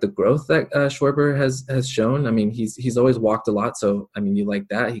the growth that Schwarber has shown. I mean, he's always walked a lot, so I mean, you like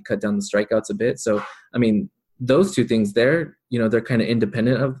that. He cut down the strikeouts a bit, so I mean, those two things there, they're kind of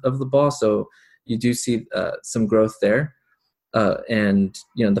independent of the ball. So you do see some growth there, and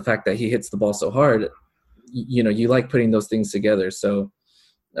the fact that he hits the ball so hard, you like putting those things together. So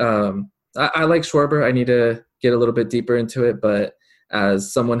I like Schwarber. I need to get a little bit deeper into it, but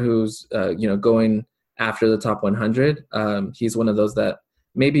as someone who's going after the top 100, he's one of those that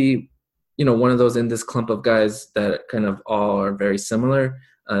maybe, one of those in this clump of guys that kind of all are very similar,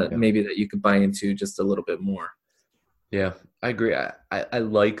 maybe that you could buy into just a little bit more. Yeah, I agree. I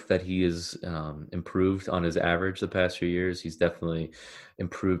like that he is improved on his average the past few years. He's definitely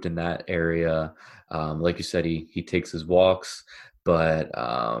improved in that area. Like you said, he takes his walks, but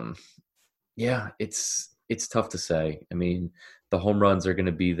it's tough to say. I mean, the home runs are going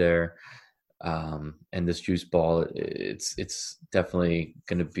to be there. And this juice ball, it's definitely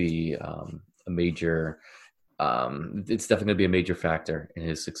going to be a major. It's definitely going to be a major factor in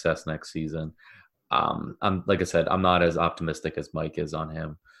his success next season. Like I said, I'm not as optimistic as Mike is on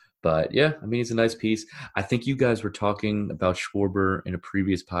him, but yeah, I mean, he's a nice piece. I think you guys were talking about Schwarber in a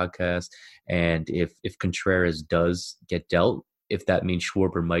previous podcast, and if Contreras does get dealt, if that means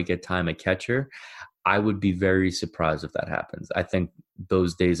Schwarber might get time at catcher, I would be very surprised if that happens. I think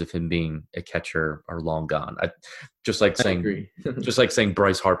those days of him being a catcher are long gone. Just like saying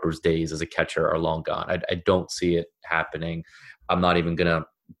Bryce Harper's days as a catcher are long gone. I don't see it happening. I'm not even going to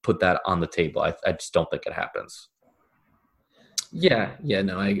put that on the table. I just don't think it happens. Yeah,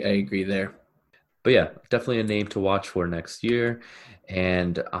 no, I agree there. But yeah, definitely a name to watch for next year.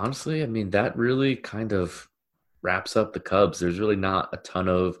 And honestly, I mean, that really kind of wraps up the Cubs. There's really not a ton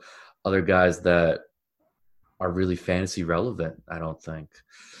of other guys that are really fantasy relevant, I don't think.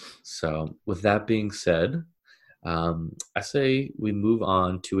 So with that being said, I say we move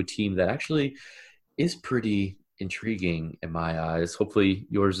on to a team that actually is pretty intriguing in my eyes, hopefully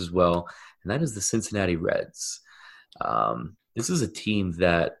yours as well, and that is the Cincinnati Reds. This is a team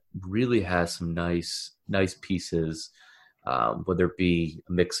that really has some nice pieces, whether it be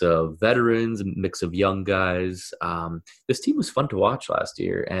a mix of veterans, a mix of young guys. This team was fun to watch last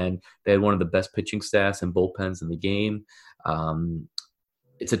year, and they had one of the best pitching staffs and bullpens in the game.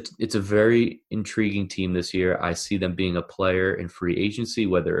 It's a very intriguing team this year. I see them being a player in free agency,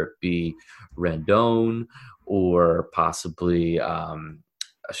 whether it be Rendon or possibly a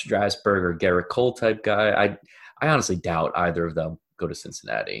Strasburg or Garrett Cole type guy. I honestly doubt either of them go to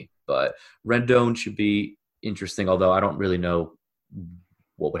Cincinnati, but Rendon should be interesting, although I don't really know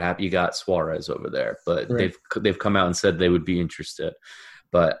what would happen. You got Suarez over there, but Right. they've come out and said they would be interested.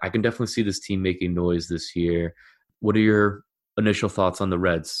 But I can definitely see this team making noise this year. What are your initial thoughts on the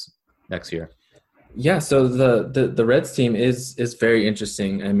Reds next year? Yeah, so the Reds team is very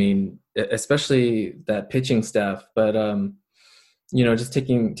interesting. I mean, especially that pitching staff. But just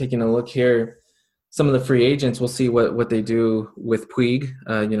taking a look here, some of the free agents, we'll see what they do with Puig.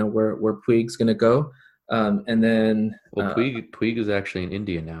 Where Puig's going to go, and then Well, Puig is actually in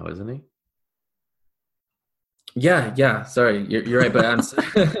India now, isn't he? yeah. Sorry, you're right, but I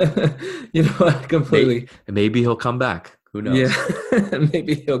completely. Maybe he'll come back. Who knows? Yeah,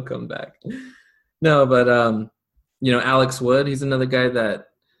 maybe he'll come back. No, but Alex Wood, he's another guy that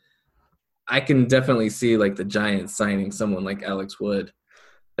I can definitely see like the Giants signing someone like Alex Wood.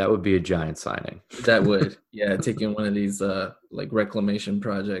 That would be a giant signing. That would, yeah, taking one of these like reclamation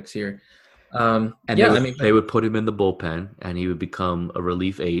projects here. And they would put him in the bullpen, and he would become a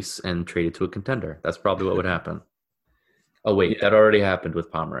relief ace and traded to a contender. That's probably what would happen. Oh wait, that already happened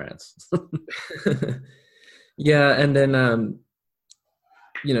with Pomeranz. Yeah, and then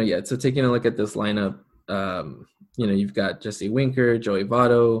so taking a look at this lineup, you've got Jesse Winker, Joey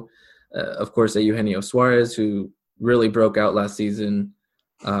Votto, of course, Eugenio Suarez, who really broke out last season.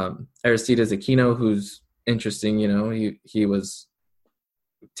 Aristides Aquino, who's interesting. He was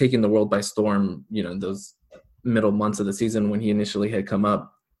taking the world by storm, those middle months of the season when he initially had come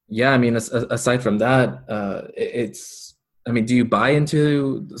up. Yeah, I mean, aside from that, do you buy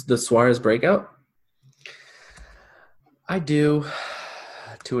into the Suarez breakout? I do,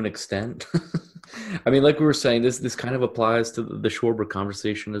 to an extent. I mean, like we were saying, this kind of applies to the Schwarber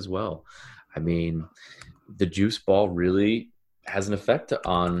conversation as well. I mean, the juice ball really has an effect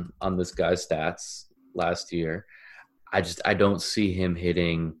on this guy's stats last year. I don't see him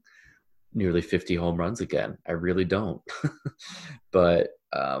hitting nearly 50 home runs again. I really don't. But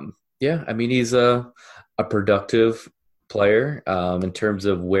he's a productive player in terms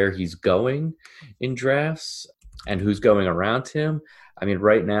of where he's going in drafts and who's going around him. I mean,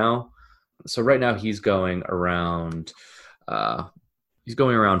 right now he's going around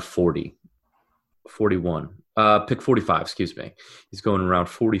 40, 41. Pick 45, excuse me. He's going around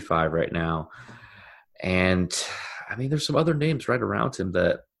 45 right now. And I mean, there's some other names right around him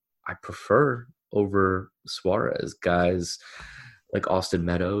that I prefer over Suarez. Guys like Austin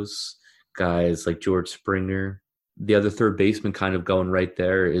Meadows, guys like George Springer. The other third baseman kind of going right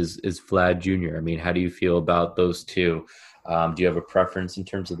there is Vlad Jr. I mean, how do you feel about those two? Do you have a preference in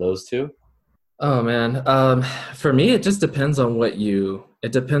terms of those two? Oh man, for me, it just depends on what you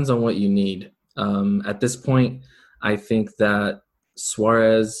need. At this point, I think that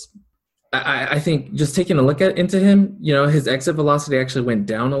Suarez. I think just taking a look into him, his exit velocity actually went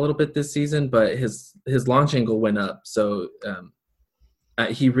down a little bit this season, but his launch angle went up. So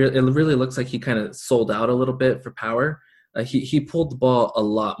it really looks like he kind of sold out a little bit for power. He pulled the ball a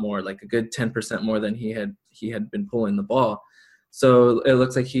lot more, like a good 10% more than he had been pulling the ball. So it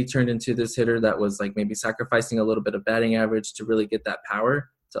looks like he turned into this hitter that was like maybe sacrificing a little bit of batting average to really get that power,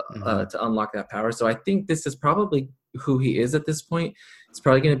 to unlock that power. So I think this is probably who he is at this point. It's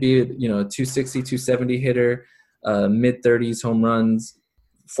probably going to be, a 260, 270 hitter, mid-30s home runs,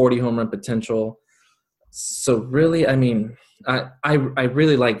 40 home run potential. So really, I mean, I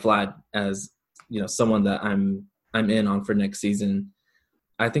really like Vlad as, someone that I'm in on for next season.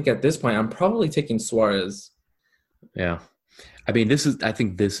 I think at this point, I'm probably taking Suarez. Yeah. I mean, I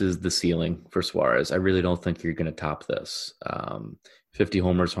think this is the ceiling for Suarez. I really don't think you're going to top this. 50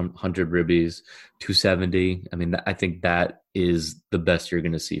 homers, 100 ribbies, 270. I mean, I think that is the best you're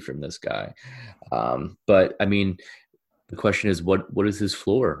going to see from this guy. But I mean, the question is, what is his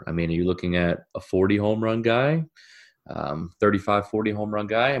floor? I mean, are you looking at a 40 home run guy, 35, 40 home run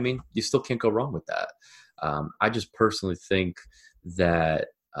guy? I mean, you still can't go wrong with that. I just personally think that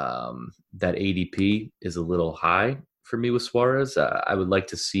that ADP is a little high for me with Suarez. I would like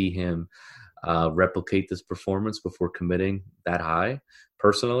to see him replicate this performance before committing that high,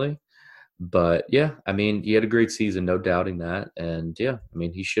 personally. But yeah, I mean, he had a great season, no doubting that. And yeah, I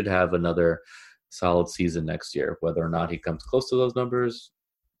mean, he should have another solid season next year. Whether or not he comes close to those numbers,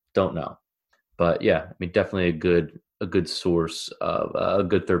 don't know. But yeah, I mean, definitely a good source of a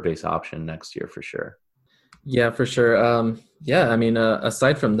good third base option next year for sure. Yeah, for sure. Yeah, I mean,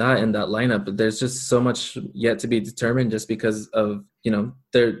 aside from that in that lineup, there's just so much yet to be determined just because of,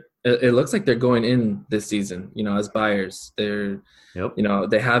 it looks like they're going in this season, as buyers. They're, Yep.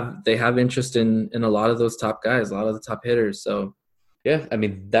 They have interest in a lot of those top guys, a lot of the top hitters. So yeah, I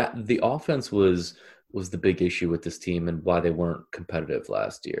mean, that the offense was the big issue with this team and why they weren't competitive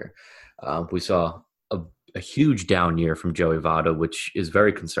last year. We saw a huge down year from Joey Votto, which is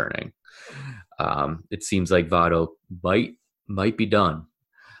very concerning. It seems like Votto might be done.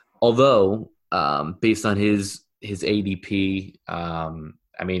 Although, based on his ADP,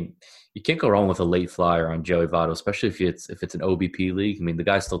 I mean, you can't go wrong with a late flyer on Joey Votto, especially if it's an OBP league. I mean, the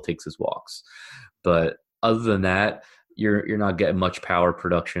guy still takes his walks, but other than that, you're not getting much power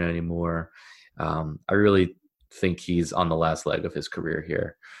production anymore. I really think he's on the last leg of his career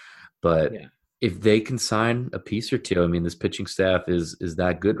here, but yeah. If they can sign a piece or two, I mean, this pitching staff is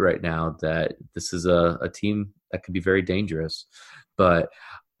that good right now that this is a team that could be very dangerous. But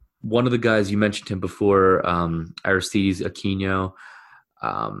one of the guys you mentioned him before, Aristides Aquino.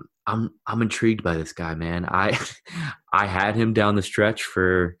 I'm intrigued by this guy, man. I had him down the stretch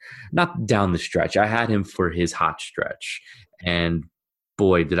not down the stretch. I had him for his hot stretch, and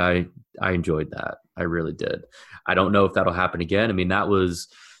boy, did I enjoyed that. I really did. I don't know if that'll happen again. I mean, that was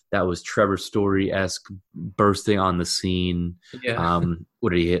Trevor Story-esque bursting on the scene. Yeah.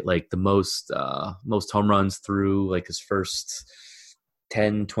 What did he hit? Like the most home runs through like his first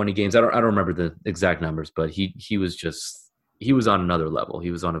 10, 20 games. I don't remember the exact numbers, but he was on another level.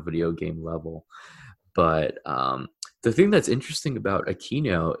 He was on a video game level. But the thing that's interesting about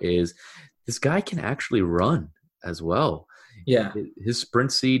Aquino is this guy can actually run as well. Yeah. His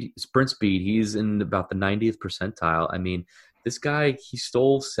sprint speed, he's in about the 90th percentile. I mean, this guy, he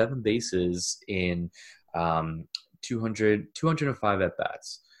stole 7 bases in 205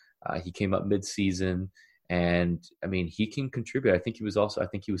 at-bats. He came up mid-season, and, I mean, he can contribute. I think he was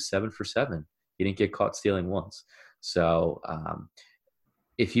 7 for 7. He didn't get caught stealing once. So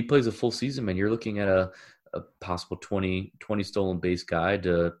if he plays a full season, man, you're looking at a possible 20 stolen base guy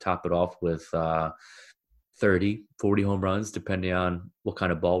to top it off with 30, 40 home runs, depending on what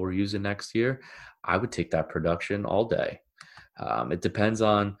kind of ball we're using next year. I would take that production all day. It depends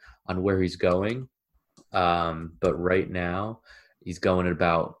on where he's going. But right now he's going at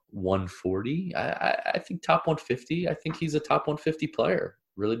about 140. I think top 150. I think he's a top 150 player.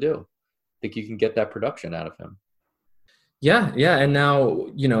 Really do. I think you can get that production out of him. Yeah. And now,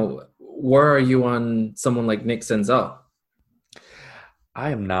 where are you on someone like Nick Senzel? I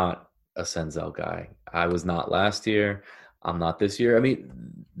am not a Senzel guy. I was not last year. I'm not this year. I mean,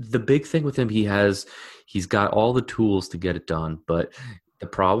 the big thing with him, he's got all the tools to get it done, but the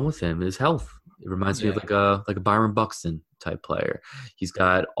problem with him is health. It reminds me of like a Byron Buxton type player. He's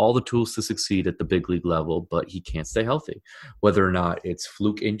got all the tools to succeed at the big league level, but he can't stay healthy. Whether or not it's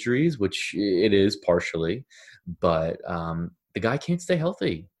fluke injuries, which it is partially, but the guy can't stay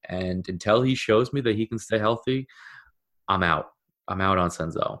healthy. And until he shows me that he can stay healthy, I'm out. I'm out on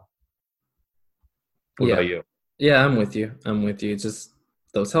Senzel. What about you? Yeah, I'm with you. It's just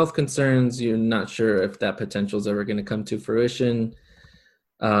those health concerns. You're not sure if that potential is ever going to come to fruition.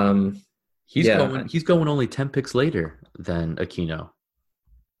 He's going only 10 picks later than Aquino.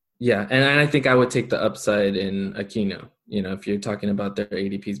 Yeah, and I think I would take the upside in Aquino. If you're talking about their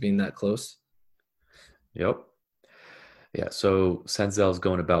ADPs being that close. Yep. Yeah, so Senzel's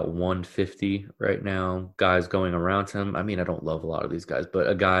going about 150 right now. Guys going around him. I mean, I don't love a lot of these guys, but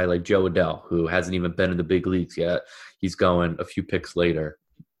a guy like Joe Adell, who hasn't even been in the big leagues yet, he's going a few picks later.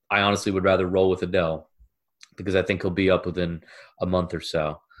 I honestly would rather roll with Adell because I think he'll be up within a month or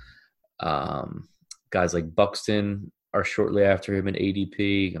so. Guys like Buxton are shortly after him in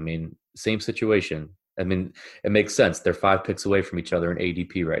ADP. I mean, same situation. I mean, it makes sense. They're 5 picks away from each other in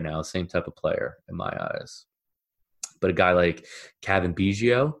ADP right now. Same type of player in my eyes. But a guy like Kevin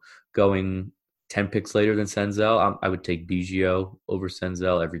Biggio going 10 picks later than Senzel, I would take Biggio over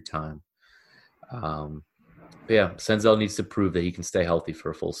Senzel every time. But yeah, Senzel needs to prove that he can stay healthy for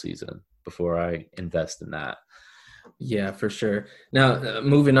a full season before I invest in that. Yeah, for sure. Now,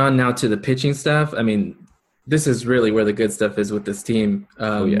 moving on now to the pitching staff. I mean, this is really where the good stuff is with this team.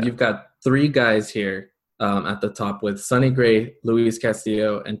 You've got 3 guys here at the top with Sonny Gray, Luis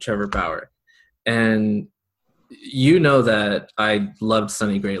Castillo, and Trevor Bauer. And you know that I loved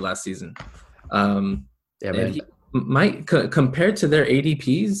Sonny Gray last season. Yeah, And man. he might, compared to their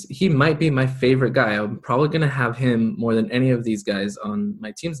ADPs, he might be my favorite guy. I'm probably going to have him more than any of these guys on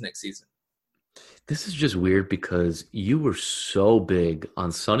my teams next season. This is just weird because you were so big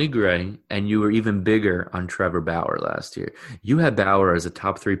on Sonny Gray and you were even bigger on Trevor Bauer last year. You had Bauer as a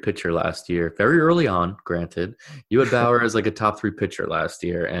top 3 pitcher last year, very early on, granted. You had Bauer as like a top 3 pitcher last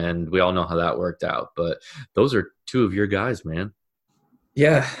year, and we all know how that worked out. But those are 2 of your guys, man.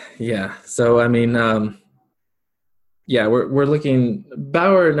 Yeah, yeah. So I mean, yeah, we're looking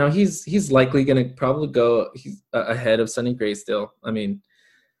Bauer now. He's likely going to probably go. He's ahead of Sonny Gray still. I mean,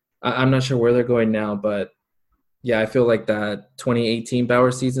 I'm not sure where they're going now, but yeah, I feel like that 2018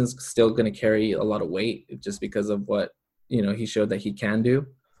 Bauer season's still going to carry a lot of weight just because of what he showed that he can do.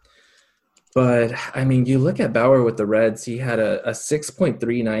 But I mean, you look at Bauer with the Reds. He had a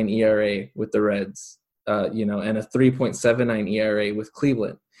 6.39 ERA with the Reds. And a 3.79 ERA with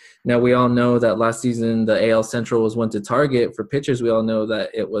Cleveland. Now, we all know that last season the AL Central was one to target for pitchers. We all know that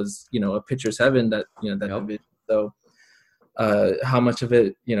it was, a pitcher's heaven that division. So how much of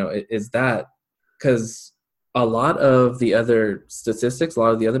it, is that? Because a lot of the other statistics, a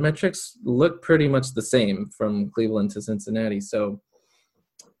lot of the other metrics look pretty much the same from Cleveland to Cincinnati. So,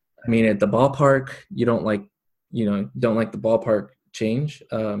 I mean, at the ballpark, you don't like the ballpark change.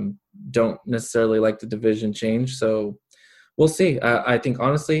 Don't necessarily like the division change. So we'll see. I think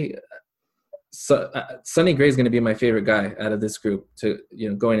honestly, Sonny Gray is going to be my favorite guy out of this group to,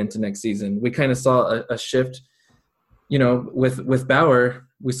 going into next season. We kind of saw a shift, with Bauer.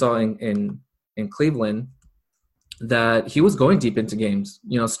 We saw in Cleveland that he was going deep into games,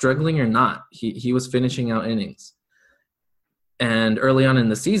 struggling or not, he was finishing out innings. And early on in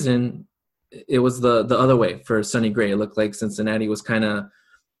the season, it was the other way for Sonny Gray. It looked like Cincinnati was kind of,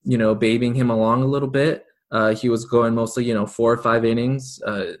 babying him along a little bit. He was going mostly, 4 or 5 innings,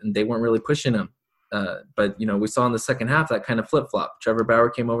 and they weren't really pushing him. But, we saw in the second half that kind of flip-flop. Trevor Bauer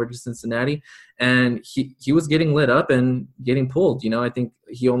came over to Cincinnati, and he was getting lit up and getting pulled. I think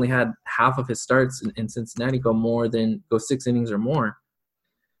he only had half of his starts in Cincinnati go 6 innings or more.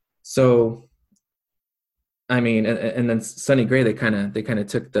 So, I mean, and then Sonny Gray, they kind of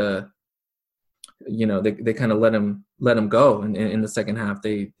took the – they kind of let him go in the second half.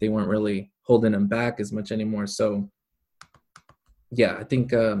 They weren't really holding him back as much anymore. So, yeah, I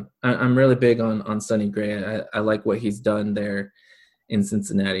think I'm really big on Sonny Gray. I like what he's done there in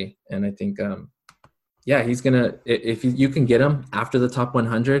Cincinnati. And I think, he's going to – if you can get him after the top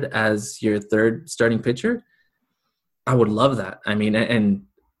 100 as your third starting pitcher, I would love that. I mean, and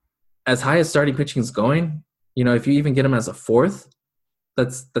as high as starting pitching is going, if you even get him as a 4th,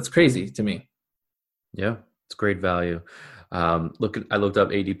 that's crazy to me. Yeah, it's great value. I looked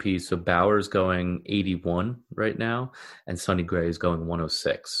up ADP. So Bauer's going 81 right now, and Sonny Gray is going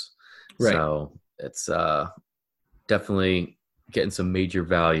 106. Right. So it's definitely getting some major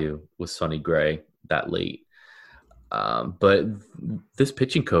value with Sonny Gray that late. But this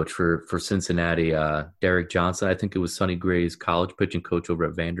pitching coach for Cincinnati, Derek Johnson, I think it was Sonny Gray's college pitching coach over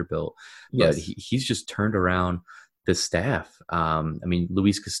at Vanderbilt. Yes. But he's just turned around the staff. I mean,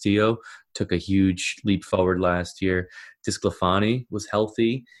 Luis Castillo took a huge leap forward last year. DeSclafani was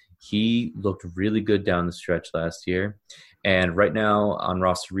healthy. He looked really good down the stretch last year. And right now on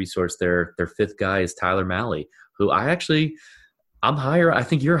Roster Resource, their 5th guy is Tyler Mahle, who I'm higher. I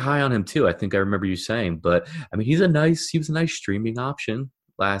think you're high on him too. I think I remember you saying, but I mean, he was a nice streaming option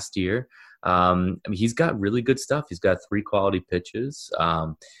last year. I mean, he's got really good stuff. He's got 3 quality pitches.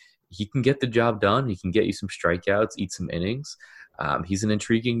 He can get the job done. He can get you some strikeouts, eat some innings. He's an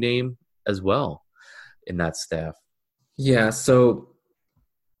intriguing name as well in that staff. Yeah, so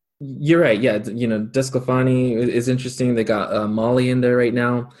you're right. Yeah, DeSclafani is interesting. They got Mahle in there right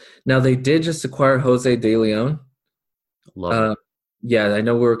now. Now, they did just acquire Jose De Leon. Love it. Yeah, I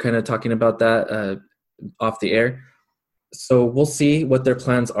know we were kind of talking about that off the air. So we'll see what their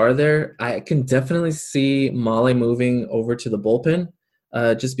plans are there. I can definitely see Mahle moving over to the bullpen.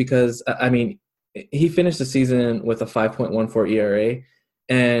 Just because, I mean, he finished the season with a 5.14 ERA,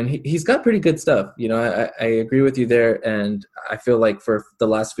 and he's got pretty good stuff. I agree with you there, and I feel like for the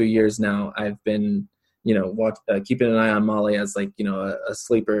last few years now, I've been, keeping an eye on Mahle as like, a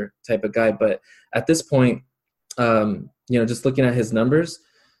sleeper type of guy. But at this point, just looking at his numbers,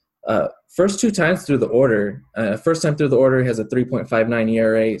 first 2 times through the order, first time through the order, he has a 3.59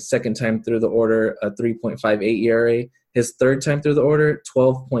 ERA. Second time through the order, a 3.58 ERA. His third time through the order,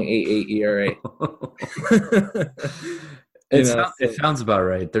 12.88 ERA. It sounds about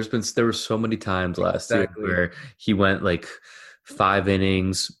right. There were so many times last year where he went like 5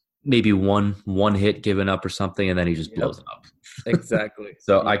 innings, maybe one hit given up or something, and then he just blows up. Exactly.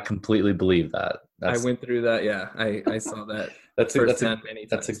 So Yeah. I completely believe that. I went through that. Yeah, I saw that. That's Many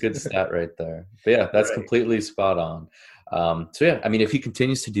that's a times. good stat right there. But yeah, that's Right. completely spot on. So yeah, I mean, if he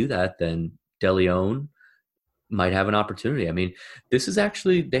continues to do that, then DeLeon might have an opportunity. I mean, this is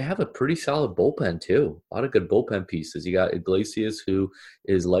actually they have a pretty solid bullpen too. A lot of good bullpen pieces. You got Iglesias, who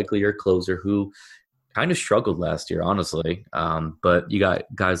is likely your closer, who kind of struggled last year, honestly. But you got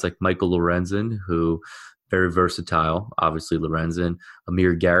guys like Michael Lorenzen, who very versatile. Obviously, Lorenzen.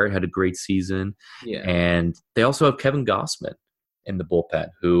 Amir Garrett had a great season, Yeah. and they also have Kevin Gossman in the bullpen,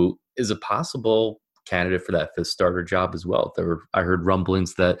 who is a possible candidate for that fifth starter job as well. I heard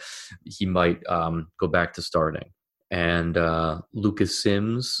rumblings that he might go back to starting. And Lucas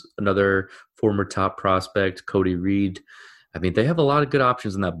Sims, another former top prospect, Cody Reed. I mean, they have a lot of good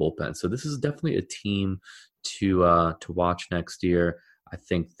options in that bullpen. So this is definitely a team to watch next year. I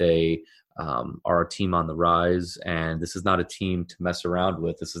think they are a team on the rise, and this is not a team to mess around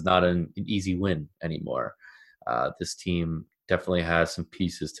with. This is not an easy win anymore. This team definitely has some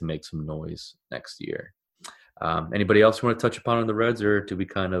pieces to make some noise next year. Anybody else you want to touch upon on the Reds, or do we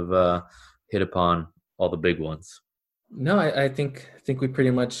kind of hit upon all the big ones? No, I think we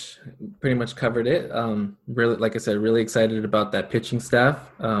pretty much covered it. Really, like I said, really excited about that pitching staff,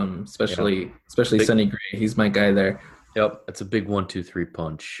 especially Sonny Gray. He's my guy there. Yep, it's a big 1-2-3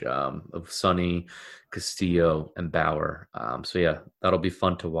 punch of Sonny, Castillo, and Bauer. So yeah, that'll be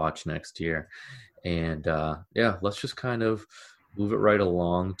fun to watch next year. And yeah, let's just kind of move it right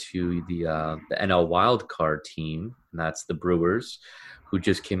along to the NL Wild Card team, and that's the Brewers, who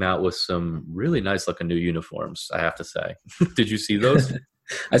just came out with some really nice looking new uniforms, I have to say. Did you see those?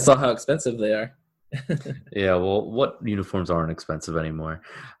 I saw how expensive they are. Yeah, well, what uniforms aren't expensive anymore?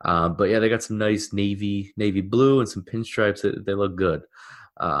 But yeah, they got some nice navy blue and some pinstripes. They look good.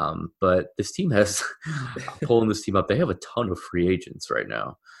 But this team has, pulling this team up, they have a ton of free agents right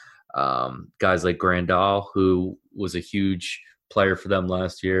now. Guys like Grandal, who was a huge player for them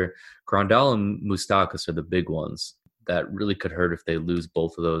last year. Grandal and Moustakas are the big ones that really could hurt if they lose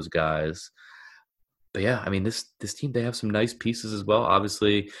both of those guys. But yeah, I mean, this team, they have some nice pieces as well.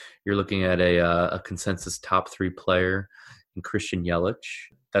 Obviously, you're looking at a consensus top 3 player in Christian Yelich.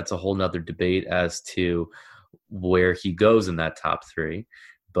 That's a whole nother debate as to where he goes in that top 3.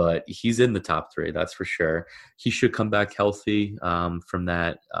 But he's in the top 3, that's for sure. He should come back healthy from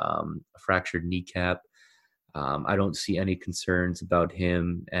that fractured kneecap. I don't see any concerns about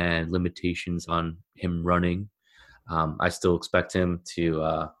him and limitations on him running. I still expect him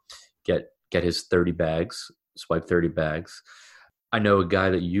to get his 30 bags, swipe 30 bags. I know a guy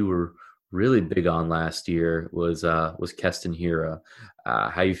that you were really big on last year was Keston Hiura.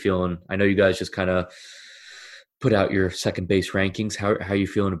 How you feeling? I know you guys just kind of put out your second base rankings. How are you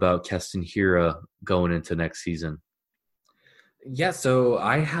feeling about Keston Hiura going into next season? Yeah, so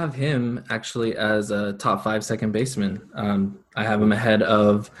I have him actually as a top 5 second baseman. I have him ahead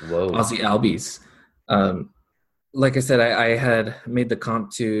of Ozzie Albies. Like I said, I had made the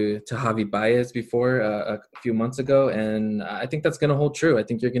comp to Javi Baez before a few months ago, and I think that's going to hold true. I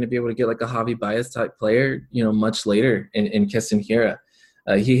think you're going to be able to get like a Javi Baez type player, much later in Keston Hiura.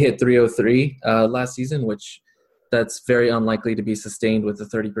 He hit 303 last season, which that's very unlikely to be sustained with a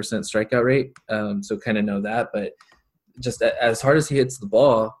 30% strikeout rate. So kind of know that, but just as hard as he hits the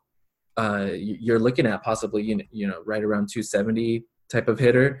ball, you're looking at possibly right around 270 type of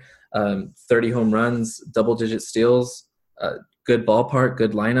hitter. 30 home runs, double-digit steals, good ballpark,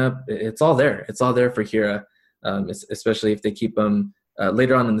 good lineup. It's all there. It's all there for Hiura, especially if they keep him.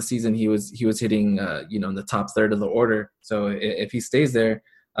 Later on in the season, he was hitting, in the top third of the order. So if he stays there,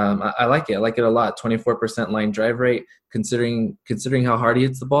 I like it. I like it a lot. 24% line drive rate, considering how hard he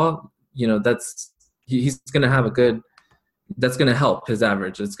hits the ball. He's going to have a good. That's going to help his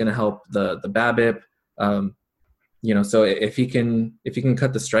average. It's going to help the BABIP. So if he can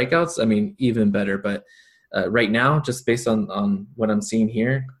cut the strikeouts, I mean, even better. But right now, just based on what I'm seeing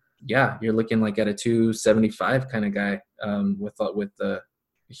here, yeah, you're looking like at a 275 kind of guy with the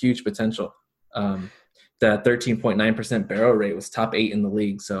huge potential. That 13.9% barrel rate was top 8 in the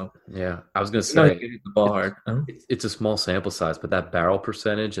league. So yeah, I was going to say hit the ball hard. It's a small sample size, but that barrel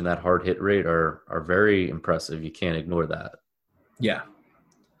percentage and that hard hit rate are very impressive. You can't ignore that. Yeah.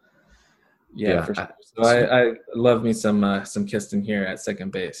 Yeah, for sure. So I love me some Keston here at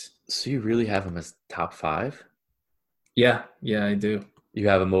second base. So you really have him as top 5? Yeah, I do. You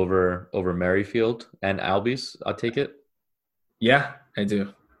have him over Merrifield and Albies, I'll take it? Yeah, I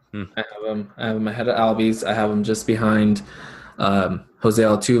do. I have him ahead of Albies. I have him just behind Jose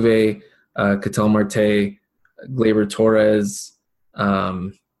Altuve, Ketel Marte, Gleyber Torres. I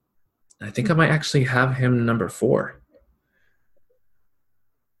think I might actually have him number 4.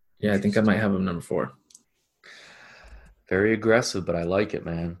 Yeah, I think I might have him number 4. Very aggressive, but I like it,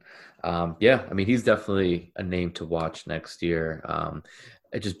 man. Yeah, I mean, he's definitely a name to watch next year.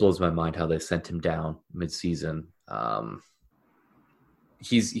 It just blows my mind how they sent him down midseason.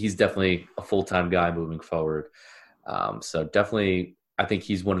 He's definitely a full-time guy moving forward. So definitely, I think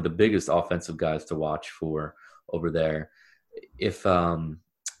he's one of the biggest offensive guys to watch for over there.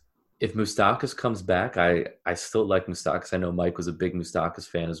 If Moustakas comes back, I still like Moustakas. I know Mike was a big Moustakas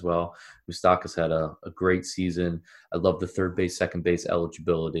fan as well. Moustakas had a great season. I love the third base, second base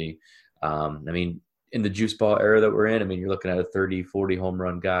eligibility. I mean, in the juice ball era that we're in, I mean, you're looking at a 30, 40 home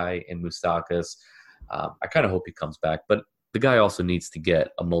run guy in Moustakas. I kind of hope he comes back, but the guy also needs to get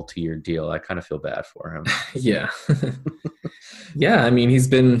a multi-year deal. I kind of feel bad for him. Yeah. Yeah, I mean, he's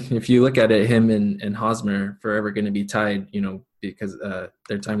been, if you look at it, him and Hosmer forever going to be tied, because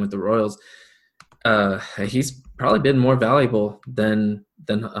their time with the Royals. He's probably been more valuable than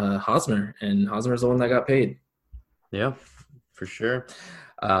Hosmer, and Hosmer's the one that got paid. Yeah, for sure.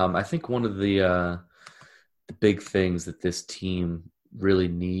 I think one of the big things that this team really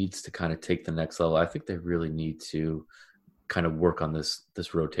needs to kind of take the next level, I think they really need to kind of work on this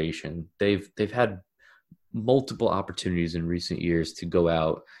rotation. They've had multiple opportunities in recent years to go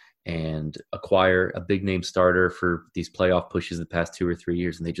out and acquire a big name starter for these playoff pushes the past 2 or 3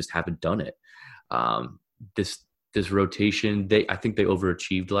 years, and they just haven't done it. This rotation, I think they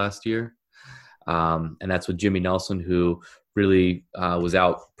overachieved last year, and that's with Jimmy Nelson, who really was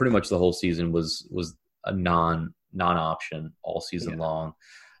out pretty much the whole season, was a non-option all season long.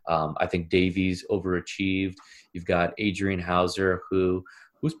 I think Davies overachieved. You've got Adrian Hauser,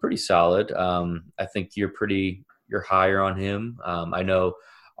 who's pretty solid. I think you're higher on him. I know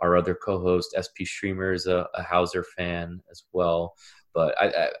our other co-host, SP Streamer, is a Hauser fan as well. But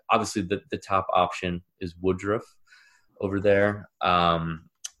I obviously the top option is Woodruff over there.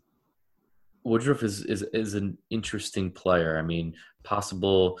 Woodruff is an interesting player. I mean,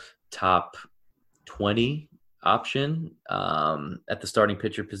 possible top 20 option at the starting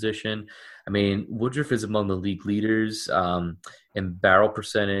pitcher position. I mean, Woodruff is among the league leaders in barrel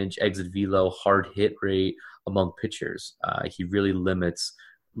percentage, exit velo, hard hit rate among pitchers. He really limits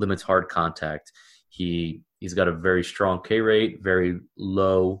hard contact. He's got a very strong K rate, very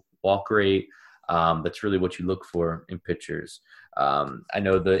low walk rate. That's really what you look for in pitchers. I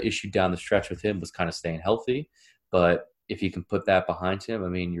know the issue down the stretch with him was kind of staying healthy, but if you can put that behind him, I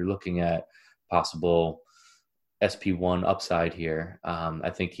mean, you're looking at possible SP1 upside here. I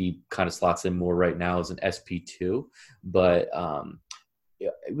think he kind of slots in more right now as an SP2, but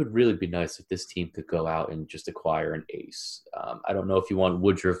it would really be nice if this team could go out and just acquire an ace. I don't know if you want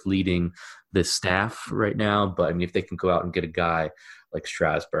Woodruff leading this staff right now, but I mean, if they can go out and get a guy like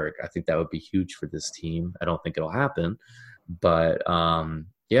Strasburg, I think that would be huge for this team. I don't think it'll happen, but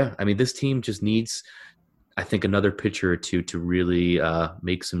yeah, I mean, this team just needs, I think, another pitcher or two to really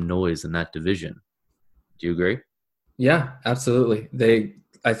make some noise in that division. Do you agree? Yeah, absolutely.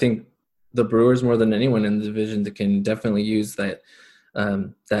 I think the Brewers, more than anyone in the division, that can definitely use that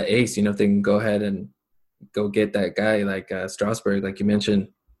ace. If they can go ahead and go get that guy like Strasburg, like you mentioned.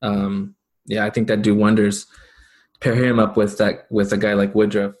 Yeah, I think that'd do wonders. Pair him up with a guy like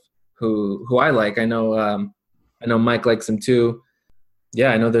Woodruff, who I like. I know Mike likes him too.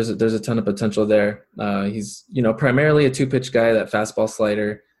 Yeah, I know there's a ton of potential there. He's primarily a 2-pitch guy, that fastball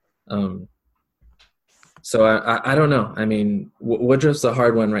slider. So I don't know. I mean, Woodruff's a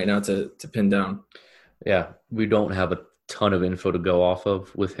hard one right now to pin down. Yeah, we don't have a ton of info to go off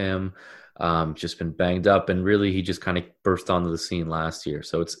of with him. Just been banged up, and really he just kind of burst onto the scene last year.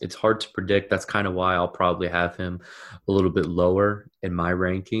 So it's hard to predict. That's kind of why I'll probably have him a little bit lower in my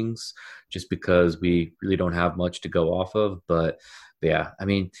rankings, just because we really don't have much to go off of. But yeah, I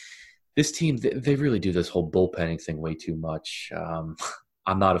mean, this team, they really do this whole bullpenning thing way too much.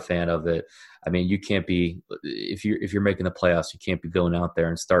 I'm not a fan of it. I mean, you can't be, if you're making the playoffs, you can't be going out there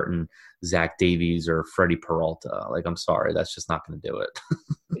and starting Zach Davies or Freddie Peralta. Like, I'm sorry, that's just not going to do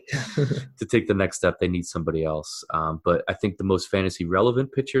it. To take the next step, they need somebody else. But I think the most fantasy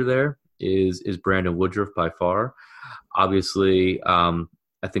relevant pitcher there is Brandon Woodruff by far. Obviously, I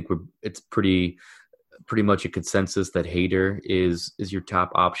think it's pretty much a consensus that Hader is your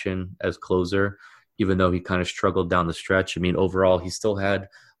top option as closer, even though he kind of struggled down the stretch. I mean, overall, he still had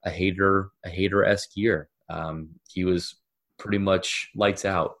a Hader-esque year. He was pretty much lights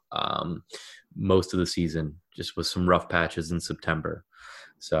out most of the season, just with some rough patches in September.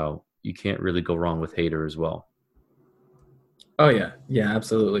 So you can't really go wrong with Hader as well. Oh, yeah. Yeah,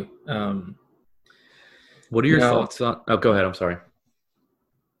 absolutely. What are your thoughts on – oh, go ahead. I'm sorry.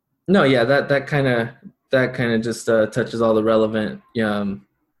 No, yeah, that kind of just touches all the relevant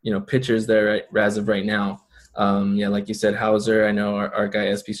pitchers there as of right now. Like you said, Hauser, I know our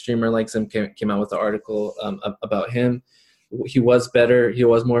guy SP Streamer likes him, came out with an article about him. He was better. He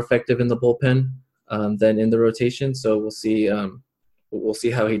was more effective in the bullpen than in the rotation. So we'll see. We'll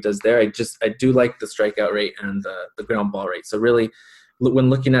see how he does there. I do like the strikeout rate and the ground ball rate. So really, when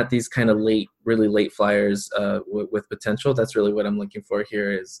looking at these kind of really late flyers with potential, that's really what I'm looking for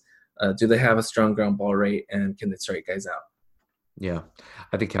here is, do they have a strong ground ball rate and can they strike guys out? Yeah,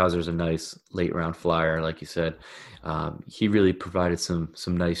 I think Hauser's a nice late round flyer, like you said. He really provided some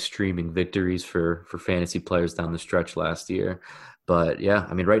nice streaming victories for fantasy players down the stretch last year. But yeah,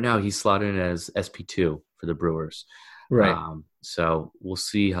 I mean, right now he's slotted in as SP2 for the Brewers. Right. So we'll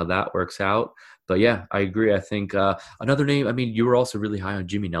see how that works out. But yeah, I agree. I think another name, I mean, you were also really high on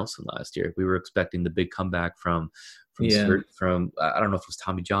Jimmy Nelson last year. We were expecting the big comeback from I don't know if it was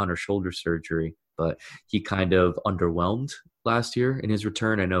Tommy John or shoulder surgery, but he kind of underwhelmed last year in his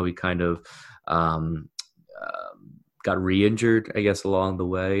return. I know he kind of got re-injured, I guess, along the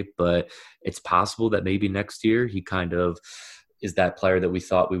way, but it's possible that maybe next year he kind of is that player that we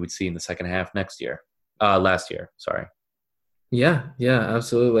thought we would see in the second half last year. Yeah,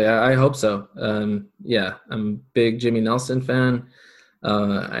 absolutely. I hope so. I'm a big Jimmy Nelson fan.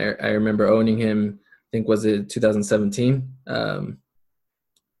 I remember owning him, I think, was it 2017?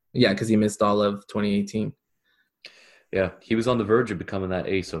 Because he missed all of 2018. Yeah, he was on the verge of becoming that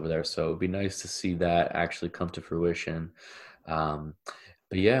ace over there, so it'd be nice to see that actually come to fruition. And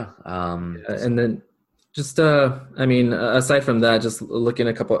then just, aside from that, just looking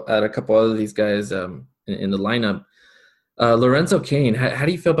at a couple of these guys in the lineup, Lorenzo Cain. How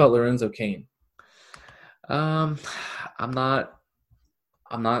do you feel about Lorenzo Cain? I'm not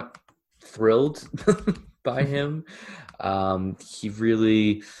thrilled by him. He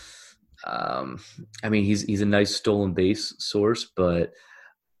really, he's a nice stolen base source, but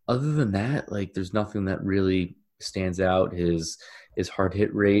other than that, like, there's nothing that really stands out. His hard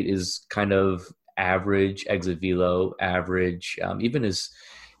hit rate is kind of average, exit velo average. Even his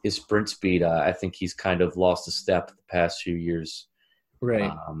sprint speed, I think he's kind of lost a step the past few years.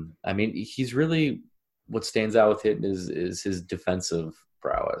 Right. He's really, what stands out with him is his defensive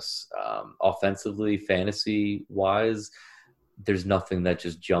prowess. Offensively, fantasy-wise, there's nothing that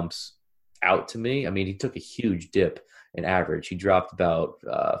just jumps out to me. I mean, he took a huge dip in average. He dropped about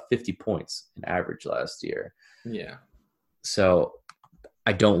 50 points in average last year. Yeah. So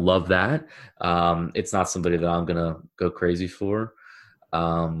I don't love that. It's not somebody that I'm going to go crazy for.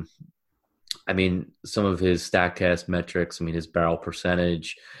 Some of his StatCast metrics, his barrel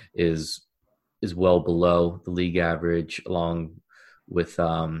percentage is well below the league average, along with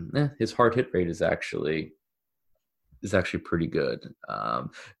his hard hit rate is actually pretty good.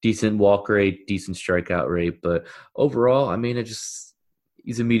 Decent walk rate, decent strikeout rate, but overall,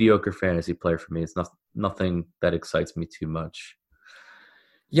 he's a mediocre fantasy player for me. It's nothing that excites me too much.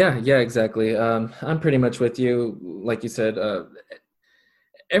 Yeah, exactly. I'm pretty much with you. Like you said,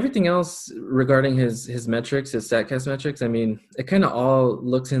 everything else regarding his metrics, his StatCast metrics, it kind of all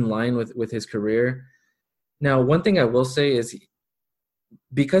looks in line with his career. Now, one thing I will say is,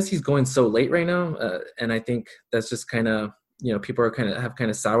 because he's going so late right now, and I think that's just kind of, people have kind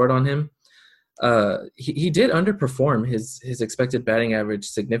of soured on him. He did underperform his expected batting average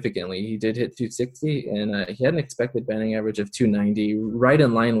significantly. He did hit 260, and he had an expected batting average of 290, right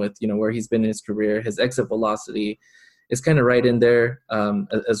in line with where he's been in his career. His exit velocity is kind of right in there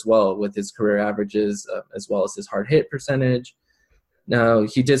as well with his career averages, as well as his hard hit percentage. Now,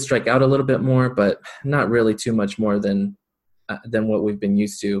 he did strike out a little bit more, but not really too much more than what we've been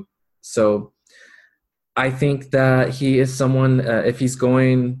used to. So I think that he is someone, if he's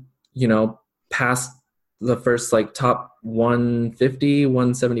going, past the first top 150,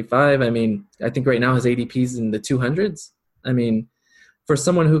 175, I think right now his ADP is in the 200s. For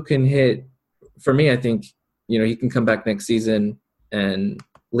someone who can hit, for me, I think, he can come back next season and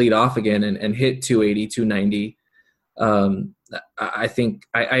lead off again and hit 280, 290. I think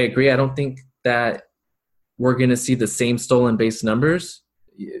I agree. I don't think that we're going to see the same stolen base numbers.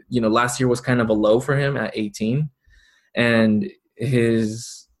 Last year was kind of a low for him at 18, and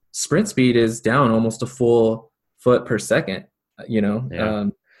his sprint speed is down almost a full foot per second. Yeah.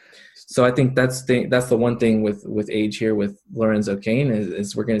 So I think that's the one thing with age here with Lorenzo Cain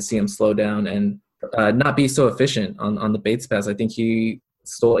is we're going to see him slow down and not be so efficient on the base pass. I think he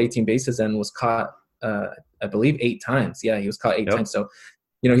stole 18 bases and was caught, I believe, 8 times. Yeah, he was caught 8 times. So,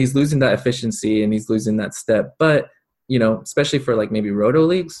 he's losing that efficiency and he's losing that step. But, especially for maybe roto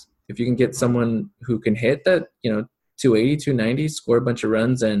leagues, if you can get someone who can hit that, 280, 290, score a bunch of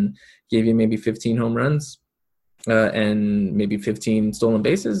runs and give you maybe 15 home runs, and maybe 15 stolen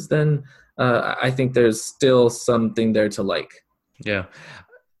bases, then I think there's still something there to like. Yeah.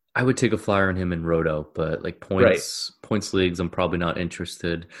 I would take a flyer on him in Roto, but like points leagues, I'm probably not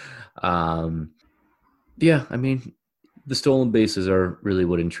interested. Yeah, I mean, the stolen bases are really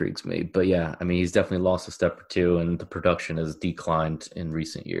what intrigues me. But yeah, I mean, he's definitely lost a step or two, and the production has declined in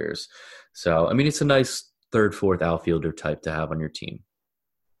recent years. So, I mean, it's a nice third, fourth outfielder type to have on your team.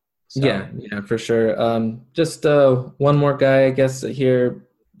 So, Yeah, for sure. Just one more guy, I guess, here.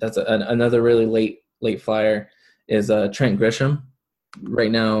 That's another really late flyer is Trent Grisham.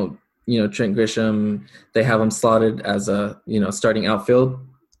 Right now, Trent Grisham, they have him slotted as a starting outfield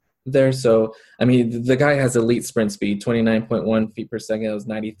there. So I mean, the guy has elite sprint speed, 29.1 feet per second. It was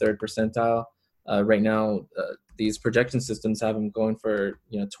 93rd percentile. Right now, these projection systems have him going for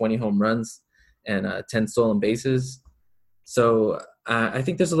 20 home runs and 10 stolen bases. So I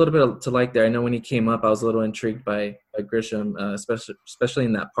think there's a little bit to like there. I know when he came up, I was a little intrigued by Grisham, especially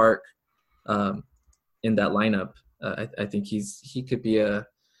in that park, in that lineup. I think he could be a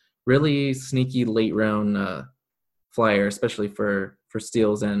really sneaky late round flyer, especially for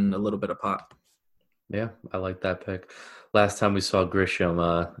steals and a little bit of pop. Yeah, I like that pick. Last time we saw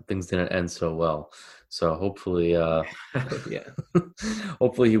Grisham, things didn't end so well. So hopefully,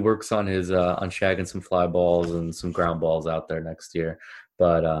 hopefully he works on his on shagging some fly balls and some ground balls out there next year.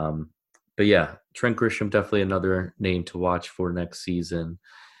 But yeah, Trent Grisham definitely another name to watch for next season.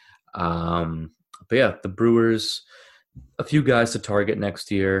 But yeah, the Brewers, a few guys to target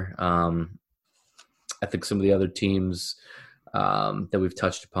next year. I think some of the other teams that we've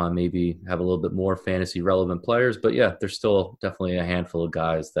touched upon maybe have a little bit more fantasy relevant players, but yeah, there's still definitely a handful of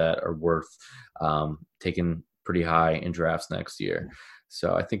guys that are worth taking pretty high in drafts next year.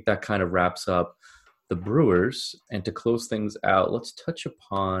 So I think that kind of wraps up the Brewers. And to close things out, let's touch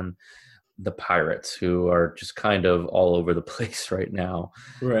upon the Pirates, who are just kind of all over the place right now.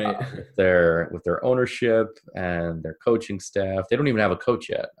 Right. With their ownership and their coaching staff. They don't even have a coach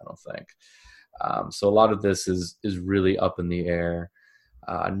yet, I don't think. So a lot of this is really up in the air.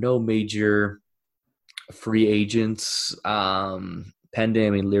 No major free agents pending. I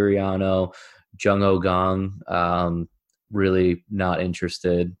mean, Liriano, Jung-Ho Kang, really not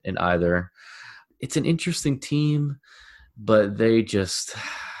interested in either. It's an interesting team, but they just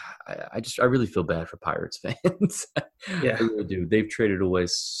I really feel bad for Pirates fans. Yeah. I really do. They've traded away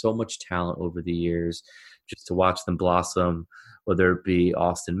so much talent over the years just to watch them blossom, whether it be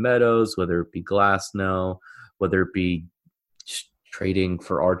Austin Meadows, whether it be Glasnow, whether it be trading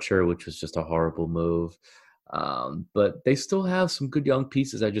for Archer, which was just a horrible move. But they still have some good young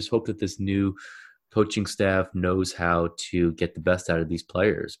pieces. I just hope that this new coaching staff knows how to get the best out of these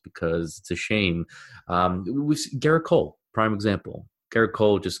players, because it's a shame. Garrett Cole, prime example. Garrett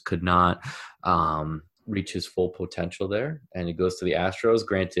Cole just could not reach his full potential there, and he goes to the Astros.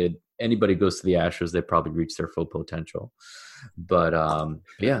 Granted, anybody goes to the Astros, they probably reach their full potential. But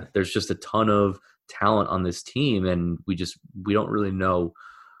yeah, there's just a ton of talent on this team, and we don't really know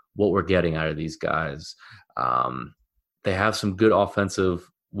what we're getting out of these guys. They have some good offensive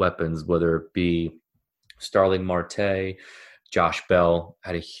weapons, whether it be Starling Marte, Josh Bell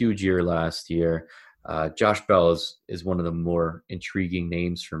had a huge year last year. Josh Bell is one of the more intriguing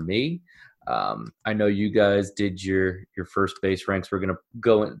names for me. I know you guys did your first base ranks. We're going to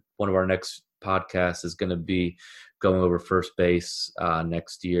go in one of our next podcasts is going to be going over first base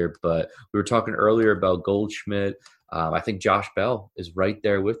next year. But we were talking earlier about Goldschmidt. I think Josh Bell is right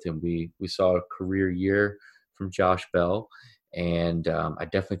there with him. We saw a career year from Josh Bell, and I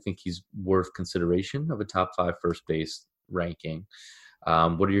definitely think he's worth consideration of a top 5 first base ranking.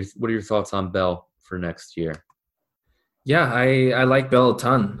 What are your thoughts on Bell for next year? Yeah, I like Bell a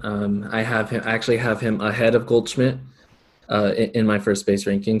ton. I actually have him ahead of Goldschmidt in my first base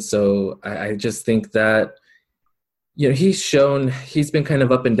ranking. So I just think that he's been kind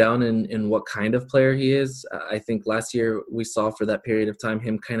of up and down in what kind of player he is. I think last year we saw for that period of time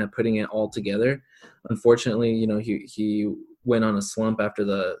him kind of putting it all together. Unfortunately, he went on a slump after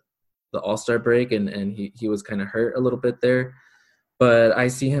the All-Star break, and he was kind of hurt a little bit there. But I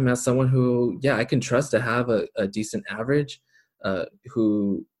see him as someone who, I can trust to have a decent average,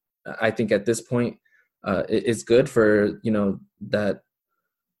 who I think at this point is good for, that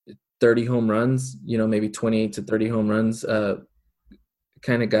 30 home runs, maybe 28 to 30 home runs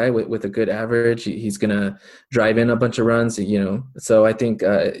kind of guy with a good average. He's going to drive in a bunch of runs, So I think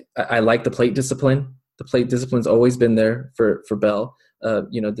I like the plate discipline. The plate discipline's always been there for Bell.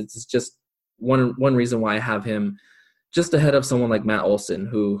 This is just one reason why I have him just ahead of someone like Matt Olson,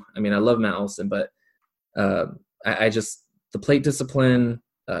 who, I love Matt Olson, but I just, the plate discipline,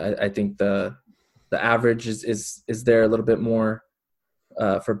 I think the the average is there a little bit more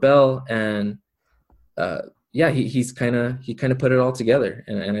for Bell, and he kind of put it all together,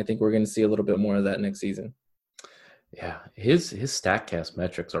 and I think we're going to see a little bit more of that next season. Yeah, his StatCast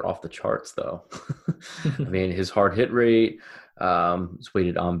metrics are off the charts, though. I mean, his hard hit rate, his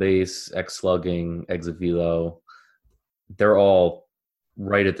weighted on base, X slugging, exit velo, they're all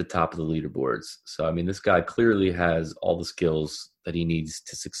right at the top of the leaderboards. So, I mean, this guy clearly has all the skills that he needs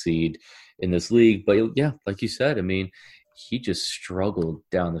to succeed in this league. But yeah, like you said, I mean, he just struggled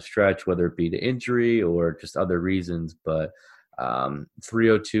down the stretch, whether it be the injury or just other reasons. But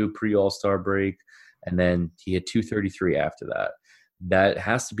 302 pre-All-Star break, and then he had 233 after that. That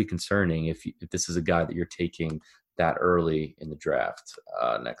has to be concerning if this is a guy that you're taking that early in the draft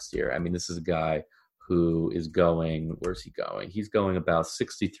next year. I mean, this is a guy who is going – where's he going? He's going about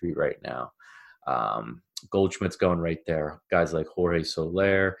 63 right now. Goldschmidt's going right there. Guys like Jorge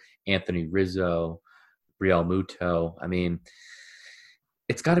Soler, Anthony Rizzo, Real Muto. I mean,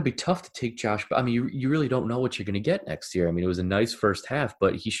 it's got to be tough to take Josh. I mean, you really don't know what you're going to get next year. I mean, it was a nice first half,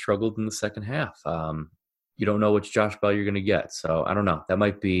 but he struggled in the second half. You don't know which Josh Bell you're going to get. So I don't know. That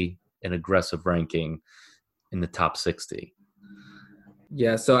might be an aggressive ranking in the top 60.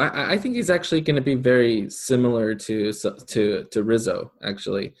 Yeah, so I think he's actually going to be very similar to Rizzo,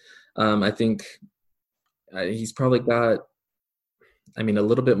 actually. I think he's probably got, a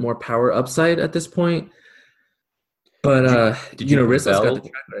little bit more power upside at this point. But, Rizzo's got the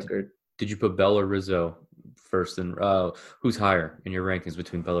track record. Did you put Bell or Rizzo first? And who's higher in your rankings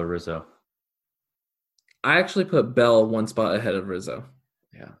between Bell or Rizzo? I actually put Bell one spot ahead of Rizzo.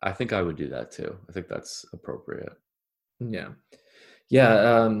 Yeah, I think I would do that too. I think that's appropriate. Yeah.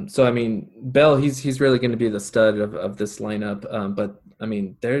 Yeah, so, Bell, he's really going to be the stud of this lineup. But,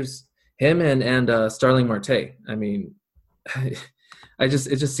 there's him and Starling Marte. It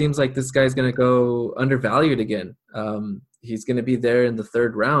just seems like this guy's going to go undervalued again. He's going to be there in the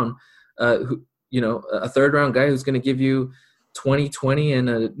third round. A third round guy who's going to give you 20 and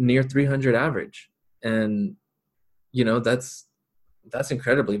a near 300 average, and that's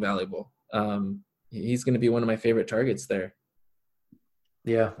incredibly valuable. He's going to be one of my favorite targets there.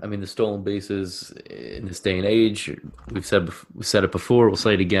 Yeah, the stolen bases in this day and age, we've said it before, we'll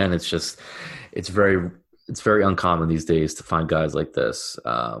say it again. It's very uncommon these days to find guys like this.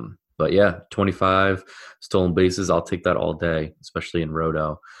 But yeah, 25 stolen bases, I'll take that all day, especially in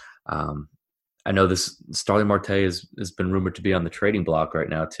Roto. I know this Starling Marte has been rumored to be on the trading block right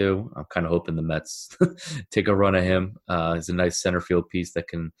now too. I'm kind of hoping the Mets take a run at him. He's a nice center field piece that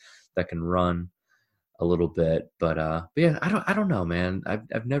can run a little bit. But yeah, I don't know, man.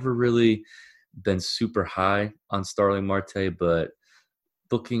 I've never really been super high on Starling Marte, but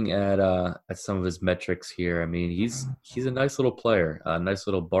looking at some of his metrics here, he's a nice little player, a nice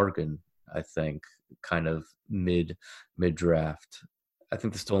little bargain, I think, kind of mid draft. I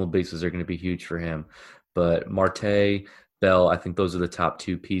think the stolen bases are going to be huge for him. But Marte, Bell, I think those are the top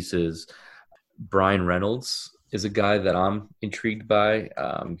two pieces. Brian Reynolds is a guy that I'm intrigued by.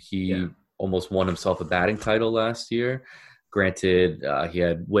 He almost won himself a batting title last year. Granted, he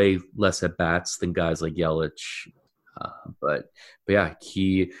had way less at bats than guys like Yelich. But yeah,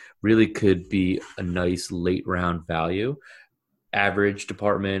 he really could be a nice late round value. Average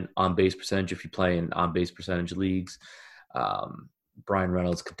department on base percentage if you play in on base percentage leagues. Brian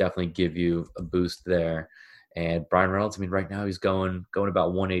Reynolds could definitely give you a boost there. And Brian Reynolds, right now he's going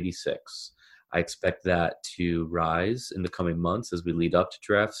about 186. I expect that to rise in the coming months as we lead up to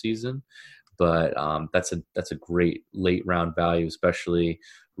draft season. But that's a great late round value, especially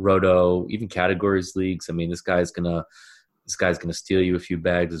Roto, even categories leagues. This guy's gonna steal you a few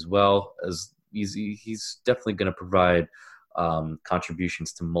bags as well, as he's definitely gonna provide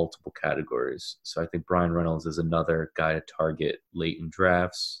contributions to multiple categories. So I think Brian Reynolds is another guy to target late in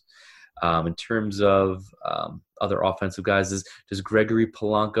drafts. In terms of other offensive guys, does Gregory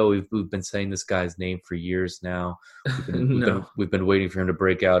Polanco? We've been saying this guy's name for years now. We've been waiting for him to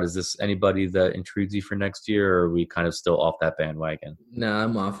break out. Is this anybody that intrigues you for next year, or are we kind of still off that bandwagon? No,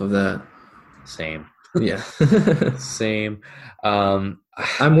 I'm off of that. Same. Yeah. Same.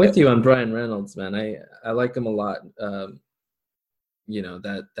 I'm with you on Brian Reynolds, man. I like him a lot.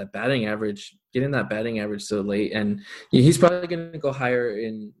 That batting average, getting that batting average so late, and he's probably going to go higher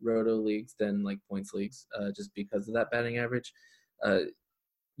in Roto leagues than like points leagues, just because of that batting average.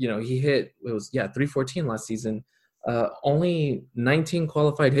 He hit, it was 314 last season. Only 19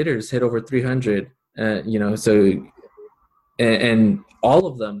 qualified hitters hit over 300. So and all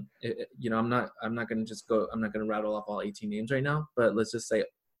of them. I'm not going to rattle off all 18 names right now, but let's just say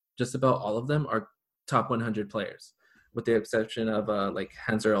just about all of them are top 100 players. with the exception of like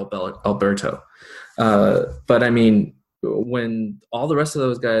Hanser Alberto. But I mean, when all the rest of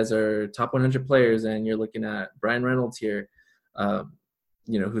those guys are top 100 players, and you're looking at Brian Reynolds here,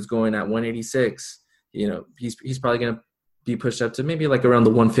 who's going at 186, he's probably going to be pushed up to maybe like around the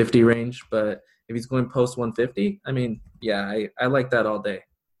 150 range. But if he's going post 150, I mean, yeah, I like that all day.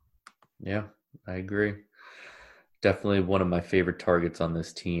 Yeah, I agree. Definitely one of my favorite targets on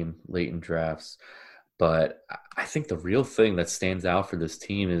this team late in drafts. But I think the real thing that stands out for this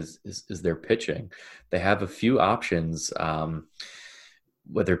team is their pitching. They have a few options,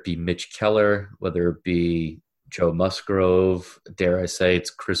 whether it be Mitch Keller, whether it be Joe Musgrove, dare I say it's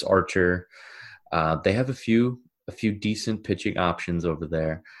Chris Archer. They have a few decent pitching options over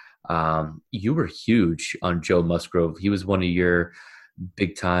there. You were huge on Joe Musgrove. He was one of your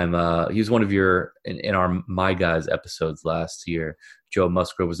big time. He was one of your in our My Guys episodes last year. Joe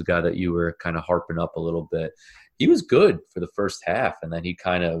Musgrove was a guy that you were kind of harping up a little bit. He was good for the first half, and then he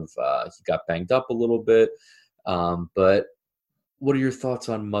kind of he got banged up a little bit. But what are your thoughts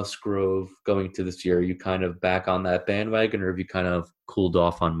on Musgrove going into this year? Are you kind of back on that bandwagon, or have you kind of cooled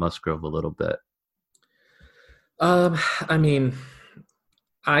off on Musgrove a little bit? I mean,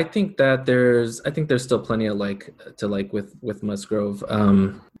 I think there's still plenty of with Musgrove.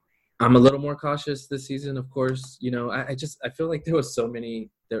 I'm a little more cautious this season, of course. I feel like there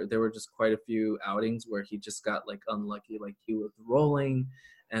were just quite a few outings where he just got like unlucky, like he was rolling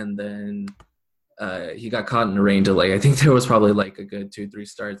and then he got caught in a rain delay. I think there was probably like a good 2-3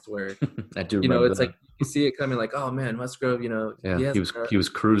 starts where I do remember it's like you see it coming like, oh man, Musgrove, yeah, he was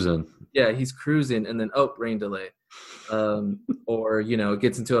cruising. Yeah, he's cruising and then rain delay. Or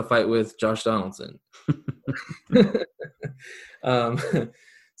gets into a fight with Josh Donaldson.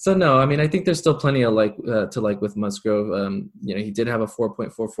 So no, I mean, I think there's still plenty of to like with Musgrove. He did have a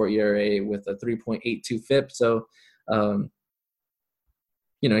 4.44 ERA with a 3.82 FIP. So,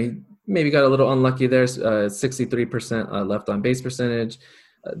 he maybe got a little unlucky there. 63% left on base percentage.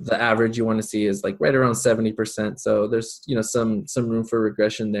 The average you want to see is like right around 70%. So there's some room for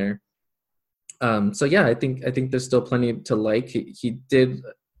regression there. So yeah, I think there's still plenty to like. He did,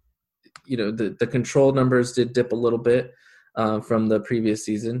 the control numbers did dip a little bit from the previous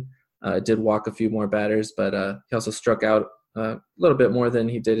season. Did walk a few more batters, but he also struck out a little bit more than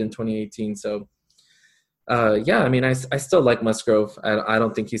he did in 2018. So yeah, I mean, I still like Musgrove. I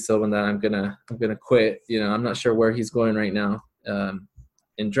don't think he's someone that I'm gonna quit. I'm not sure where he's going right now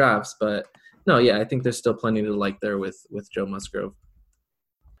in drafts, but no, yeah, I think there's still plenty to like there with Joe Musgrove.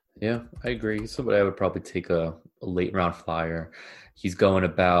 Yeah, I agree. He's somebody I would probably take a late round flyer. He's going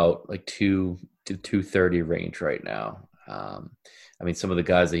about like 2 to 230 range right now. I mean, some of the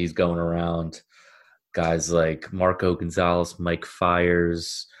guys that he's going around, guys like Marco Gonzalez, Mike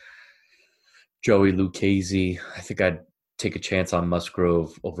Fiers, Joey Lucchesi. I think I'd take a chance on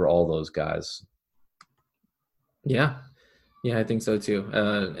Musgrove over all those guys. Yeah, I think so too.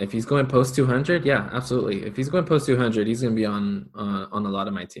 If he's going post 200, yeah, absolutely. If he's going post 200, he's going to be on a lot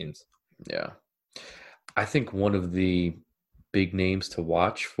of my teams. Yeah. I think one of the big names to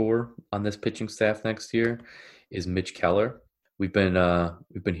watch for on this pitching staff next year is Mitch Keller. We've been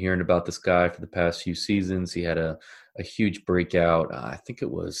hearing about this guy for the past few seasons. He had a huge breakout. I think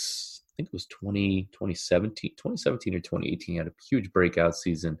it was 2017 or 2018. He had a huge breakout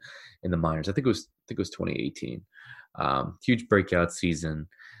season in the minors. I think it was 2018. Huge breakout season,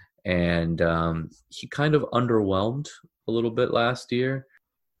 and he kind of underwhelmed a little bit last year.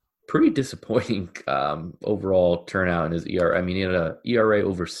 Pretty disappointing overall turnout in his ERA. I mean, he had an ERA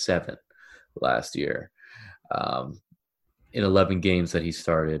over 7 last year in 11 games that he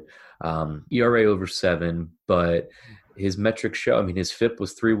started. ERA over 7, but his metrics show, I mean, his FIP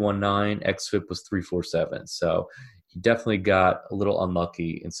was 3.19, xFIP was 3.47. So he definitely got a little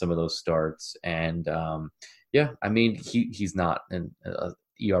unlucky in some of those starts. And yeah, I mean, he's not an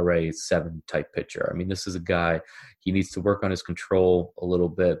ERA 7 type pitcher. I mean, this is a guy, he needs to work on his control a little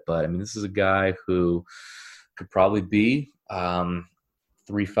bit, but I mean, this is a guy who could probably be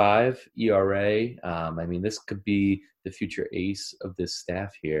 3.5 ERA. I mean, this could be the future ace of this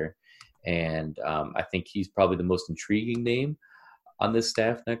staff here. And I think he's probably the most intriguing name on this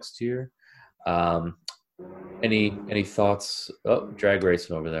staff next year. Any thoughts? Oh, drag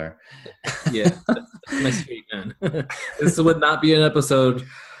racing over there. Yeah, that's my sweet man. This would not be an episode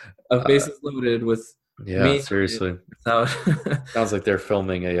of Bases Loaded with me. Seriously. Sounds like they're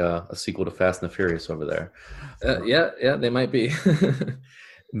filming a sequel to Fast and the Furious over there. Yeah, they might be.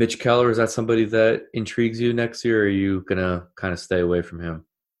 Mitch Keller, is that somebody that intrigues you next year, or are you gonna kind of stay away from him?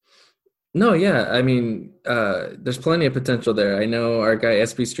 No, yeah. I mean, there's plenty of potential there. I know our guy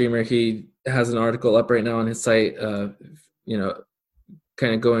SB Streamer, he has an article up right now on his site, you know,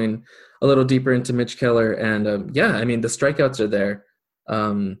 kind of going a little deeper into Mitch Keller. And yeah, I mean, the strikeouts are there.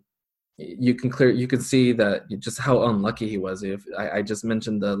 Um, you can see that just how unlucky he was. If I just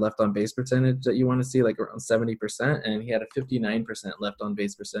mentioned the left on base percentage that you want to see, like around 70%, and he had a 59% left on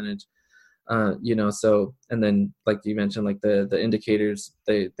base percentage. So, and then like you mentioned, like the indicators,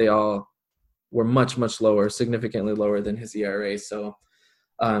 they all were much lower, significantly lower than his ERA. So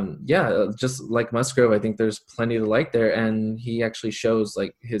yeah, just like Musgrove, I think there's plenty to like there, and he actually shows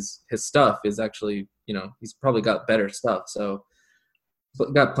like his stuff is actually, he's probably got better stuff. So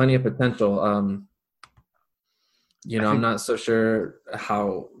got plenty of potential. I'm not so sure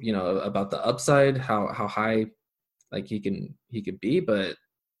how, about the upside, how high like he could be, but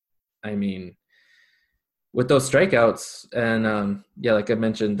I mean, with those strikeouts and yeah, like I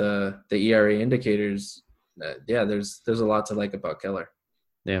mentioned, the ERA indicators, yeah, there's a lot to like about Keller.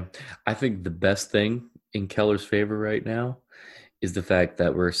 Yeah, I think the best thing in Keller's favor right now is the fact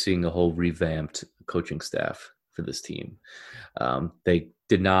that we're seeing a whole revamped coaching staff for this team. They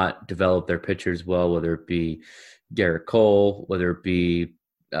did not develop their pitchers well, whether it be Garrett Cole, whether it be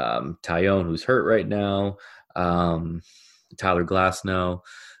Taillon, who's hurt right now, Tyler Glasnow,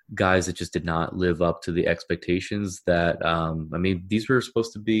 guys that just did not live up to the expectations that, these were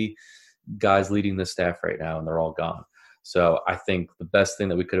supposed to be guys leading the staff right now, and they're all gone. So I think the best thing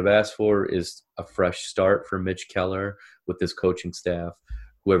that we could have asked for is a fresh start for Mitch Keller with this coaching staff,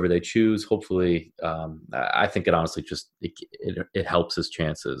 whoever they choose. Hopefully, I think it honestly just it helps his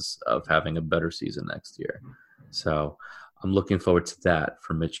chances of having a better season next year. So I'm looking forward to that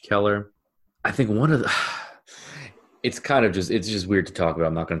for Mitch Keller. I think it's just weird to talk about.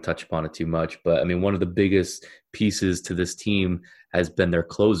 I'm not going to touch upon it too much, but I mean, one of the biggest pieces to this team has been their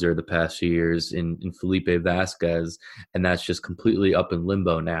closer the past few years in Felipe Vasquez, and that's just completely up in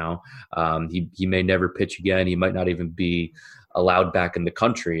limbo now. He may never pitch again. He might not even be allowed back in the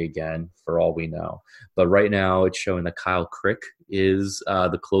country again, for all we know. But right now, it's showing that Kyle Crick is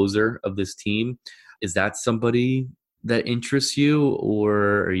the closer of this team. Is that somebody that interests you,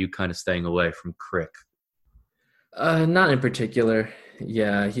 or are you kind of staying away from Crick? Not in particular.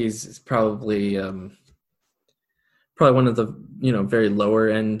 Yeah, he's probably one of the very lower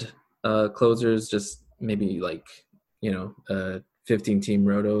end closers. Just maybe like 15-team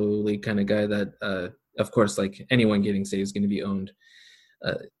roto league kind of guy that of course, like anyone getting saved is going to be owned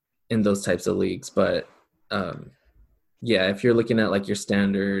in those types of leagues. But yeah, if you're looking at like your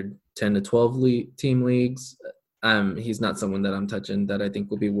standard 10 to 12 team leagues, he's not someone that I'm touching that I think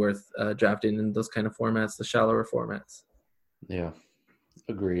will be worth drafting in those kind of formats, the shallower formats. Yeah,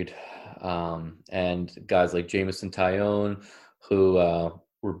 agreed. And guys like Jameson Taillon, who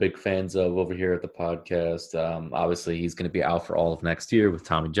we're big fans of over here at the podcast, obviously he's going to be out for all of next year with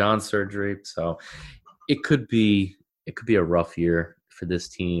Tommy John surgery. So it could be a rough year for this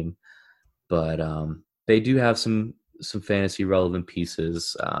team, but they do have some fantasy relevant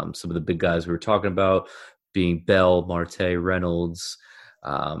pieces. Some of the big guys we were talking about being Bell, Marte, Reynolds,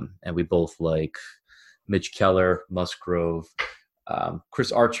 and we both like Mitch Keller, Musgrove,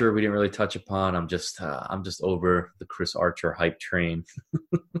 Chris Archer. We didn't really touch upon. I'm just over the Chris Archer hype train.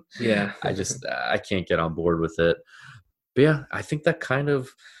 Yeah, I can't get on board with it. But yeah, I think that kind of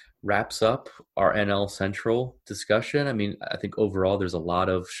wraps up our NL Central discussion. I mean, I think overall there's a lot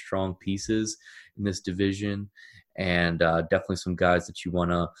of strong pieces in this division. And definitely some guys that you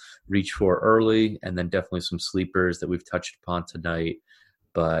want to reach for early, and then definitely some sleepers that we've touched upon tonight.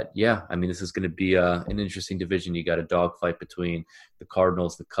 But yeah, I mean, this is going to be an interesting division. You got a dogfight between the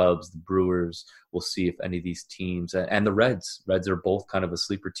Cardinals, the Cubs, the Brewers. We'll see if any of these teams, and the Reds. Reds are both kind of a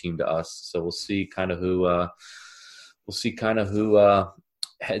sleeper team to us. So we'll see kind of who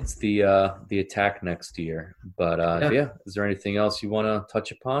heads the attack next year. But yeah, is there anything else you want to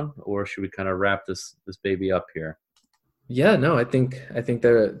touch upon, or should we kind of wrap this baby up here? Yeah, no, I think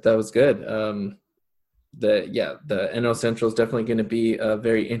that was good. The NL Central is definitely going to be a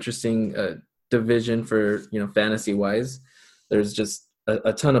very interesting division for fantasy wise. There's just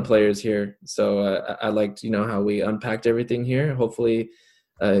a ton of players here, so I liked how we unpacked everything here. Hopefully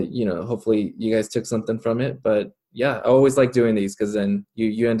you guys took something from it. But yeah, I always like doing these because then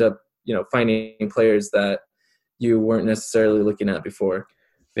you end up finding players that you weren't necessarily looking at before.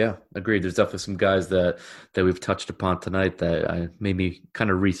 Yeah, agreed. There's definitely some guys that we've touched upon tonight that made me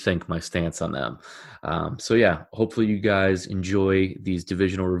kind of rethink my stance on them. So yeah, hopefully you guys enjoy these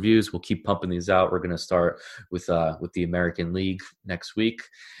divisional reviews. We'll keep pumping these out. We're going to start with the American League next week.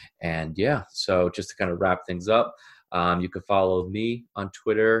 And yeah, so just to kind of wrap things up, You can follow me on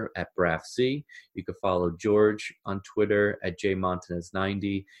Twitter at BraffC. You can follow George on Twitter at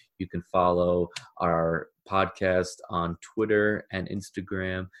JMontanez90. You can follow our podcast on Twitter and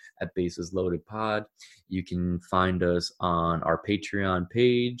Instagram at Bases Loaded Pod. You can find us on our Patreon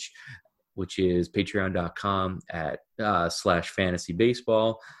page, which is patreon.com at /fantasy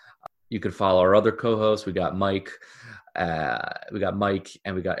baseball. You can follow our other co-hosts. We got Mike, and we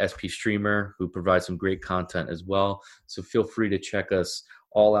got SP Streamer, who provides some great content as well. So feel free to check us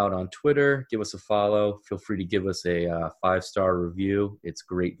all out on Twitter. Give us a follow. Feel free to give us a 5-star review. It's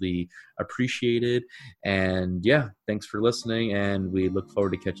greatly appreciated. And yeah, thanks for listening, and we look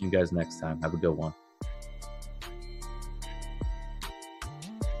forward to catching you guys next time. Have a good one.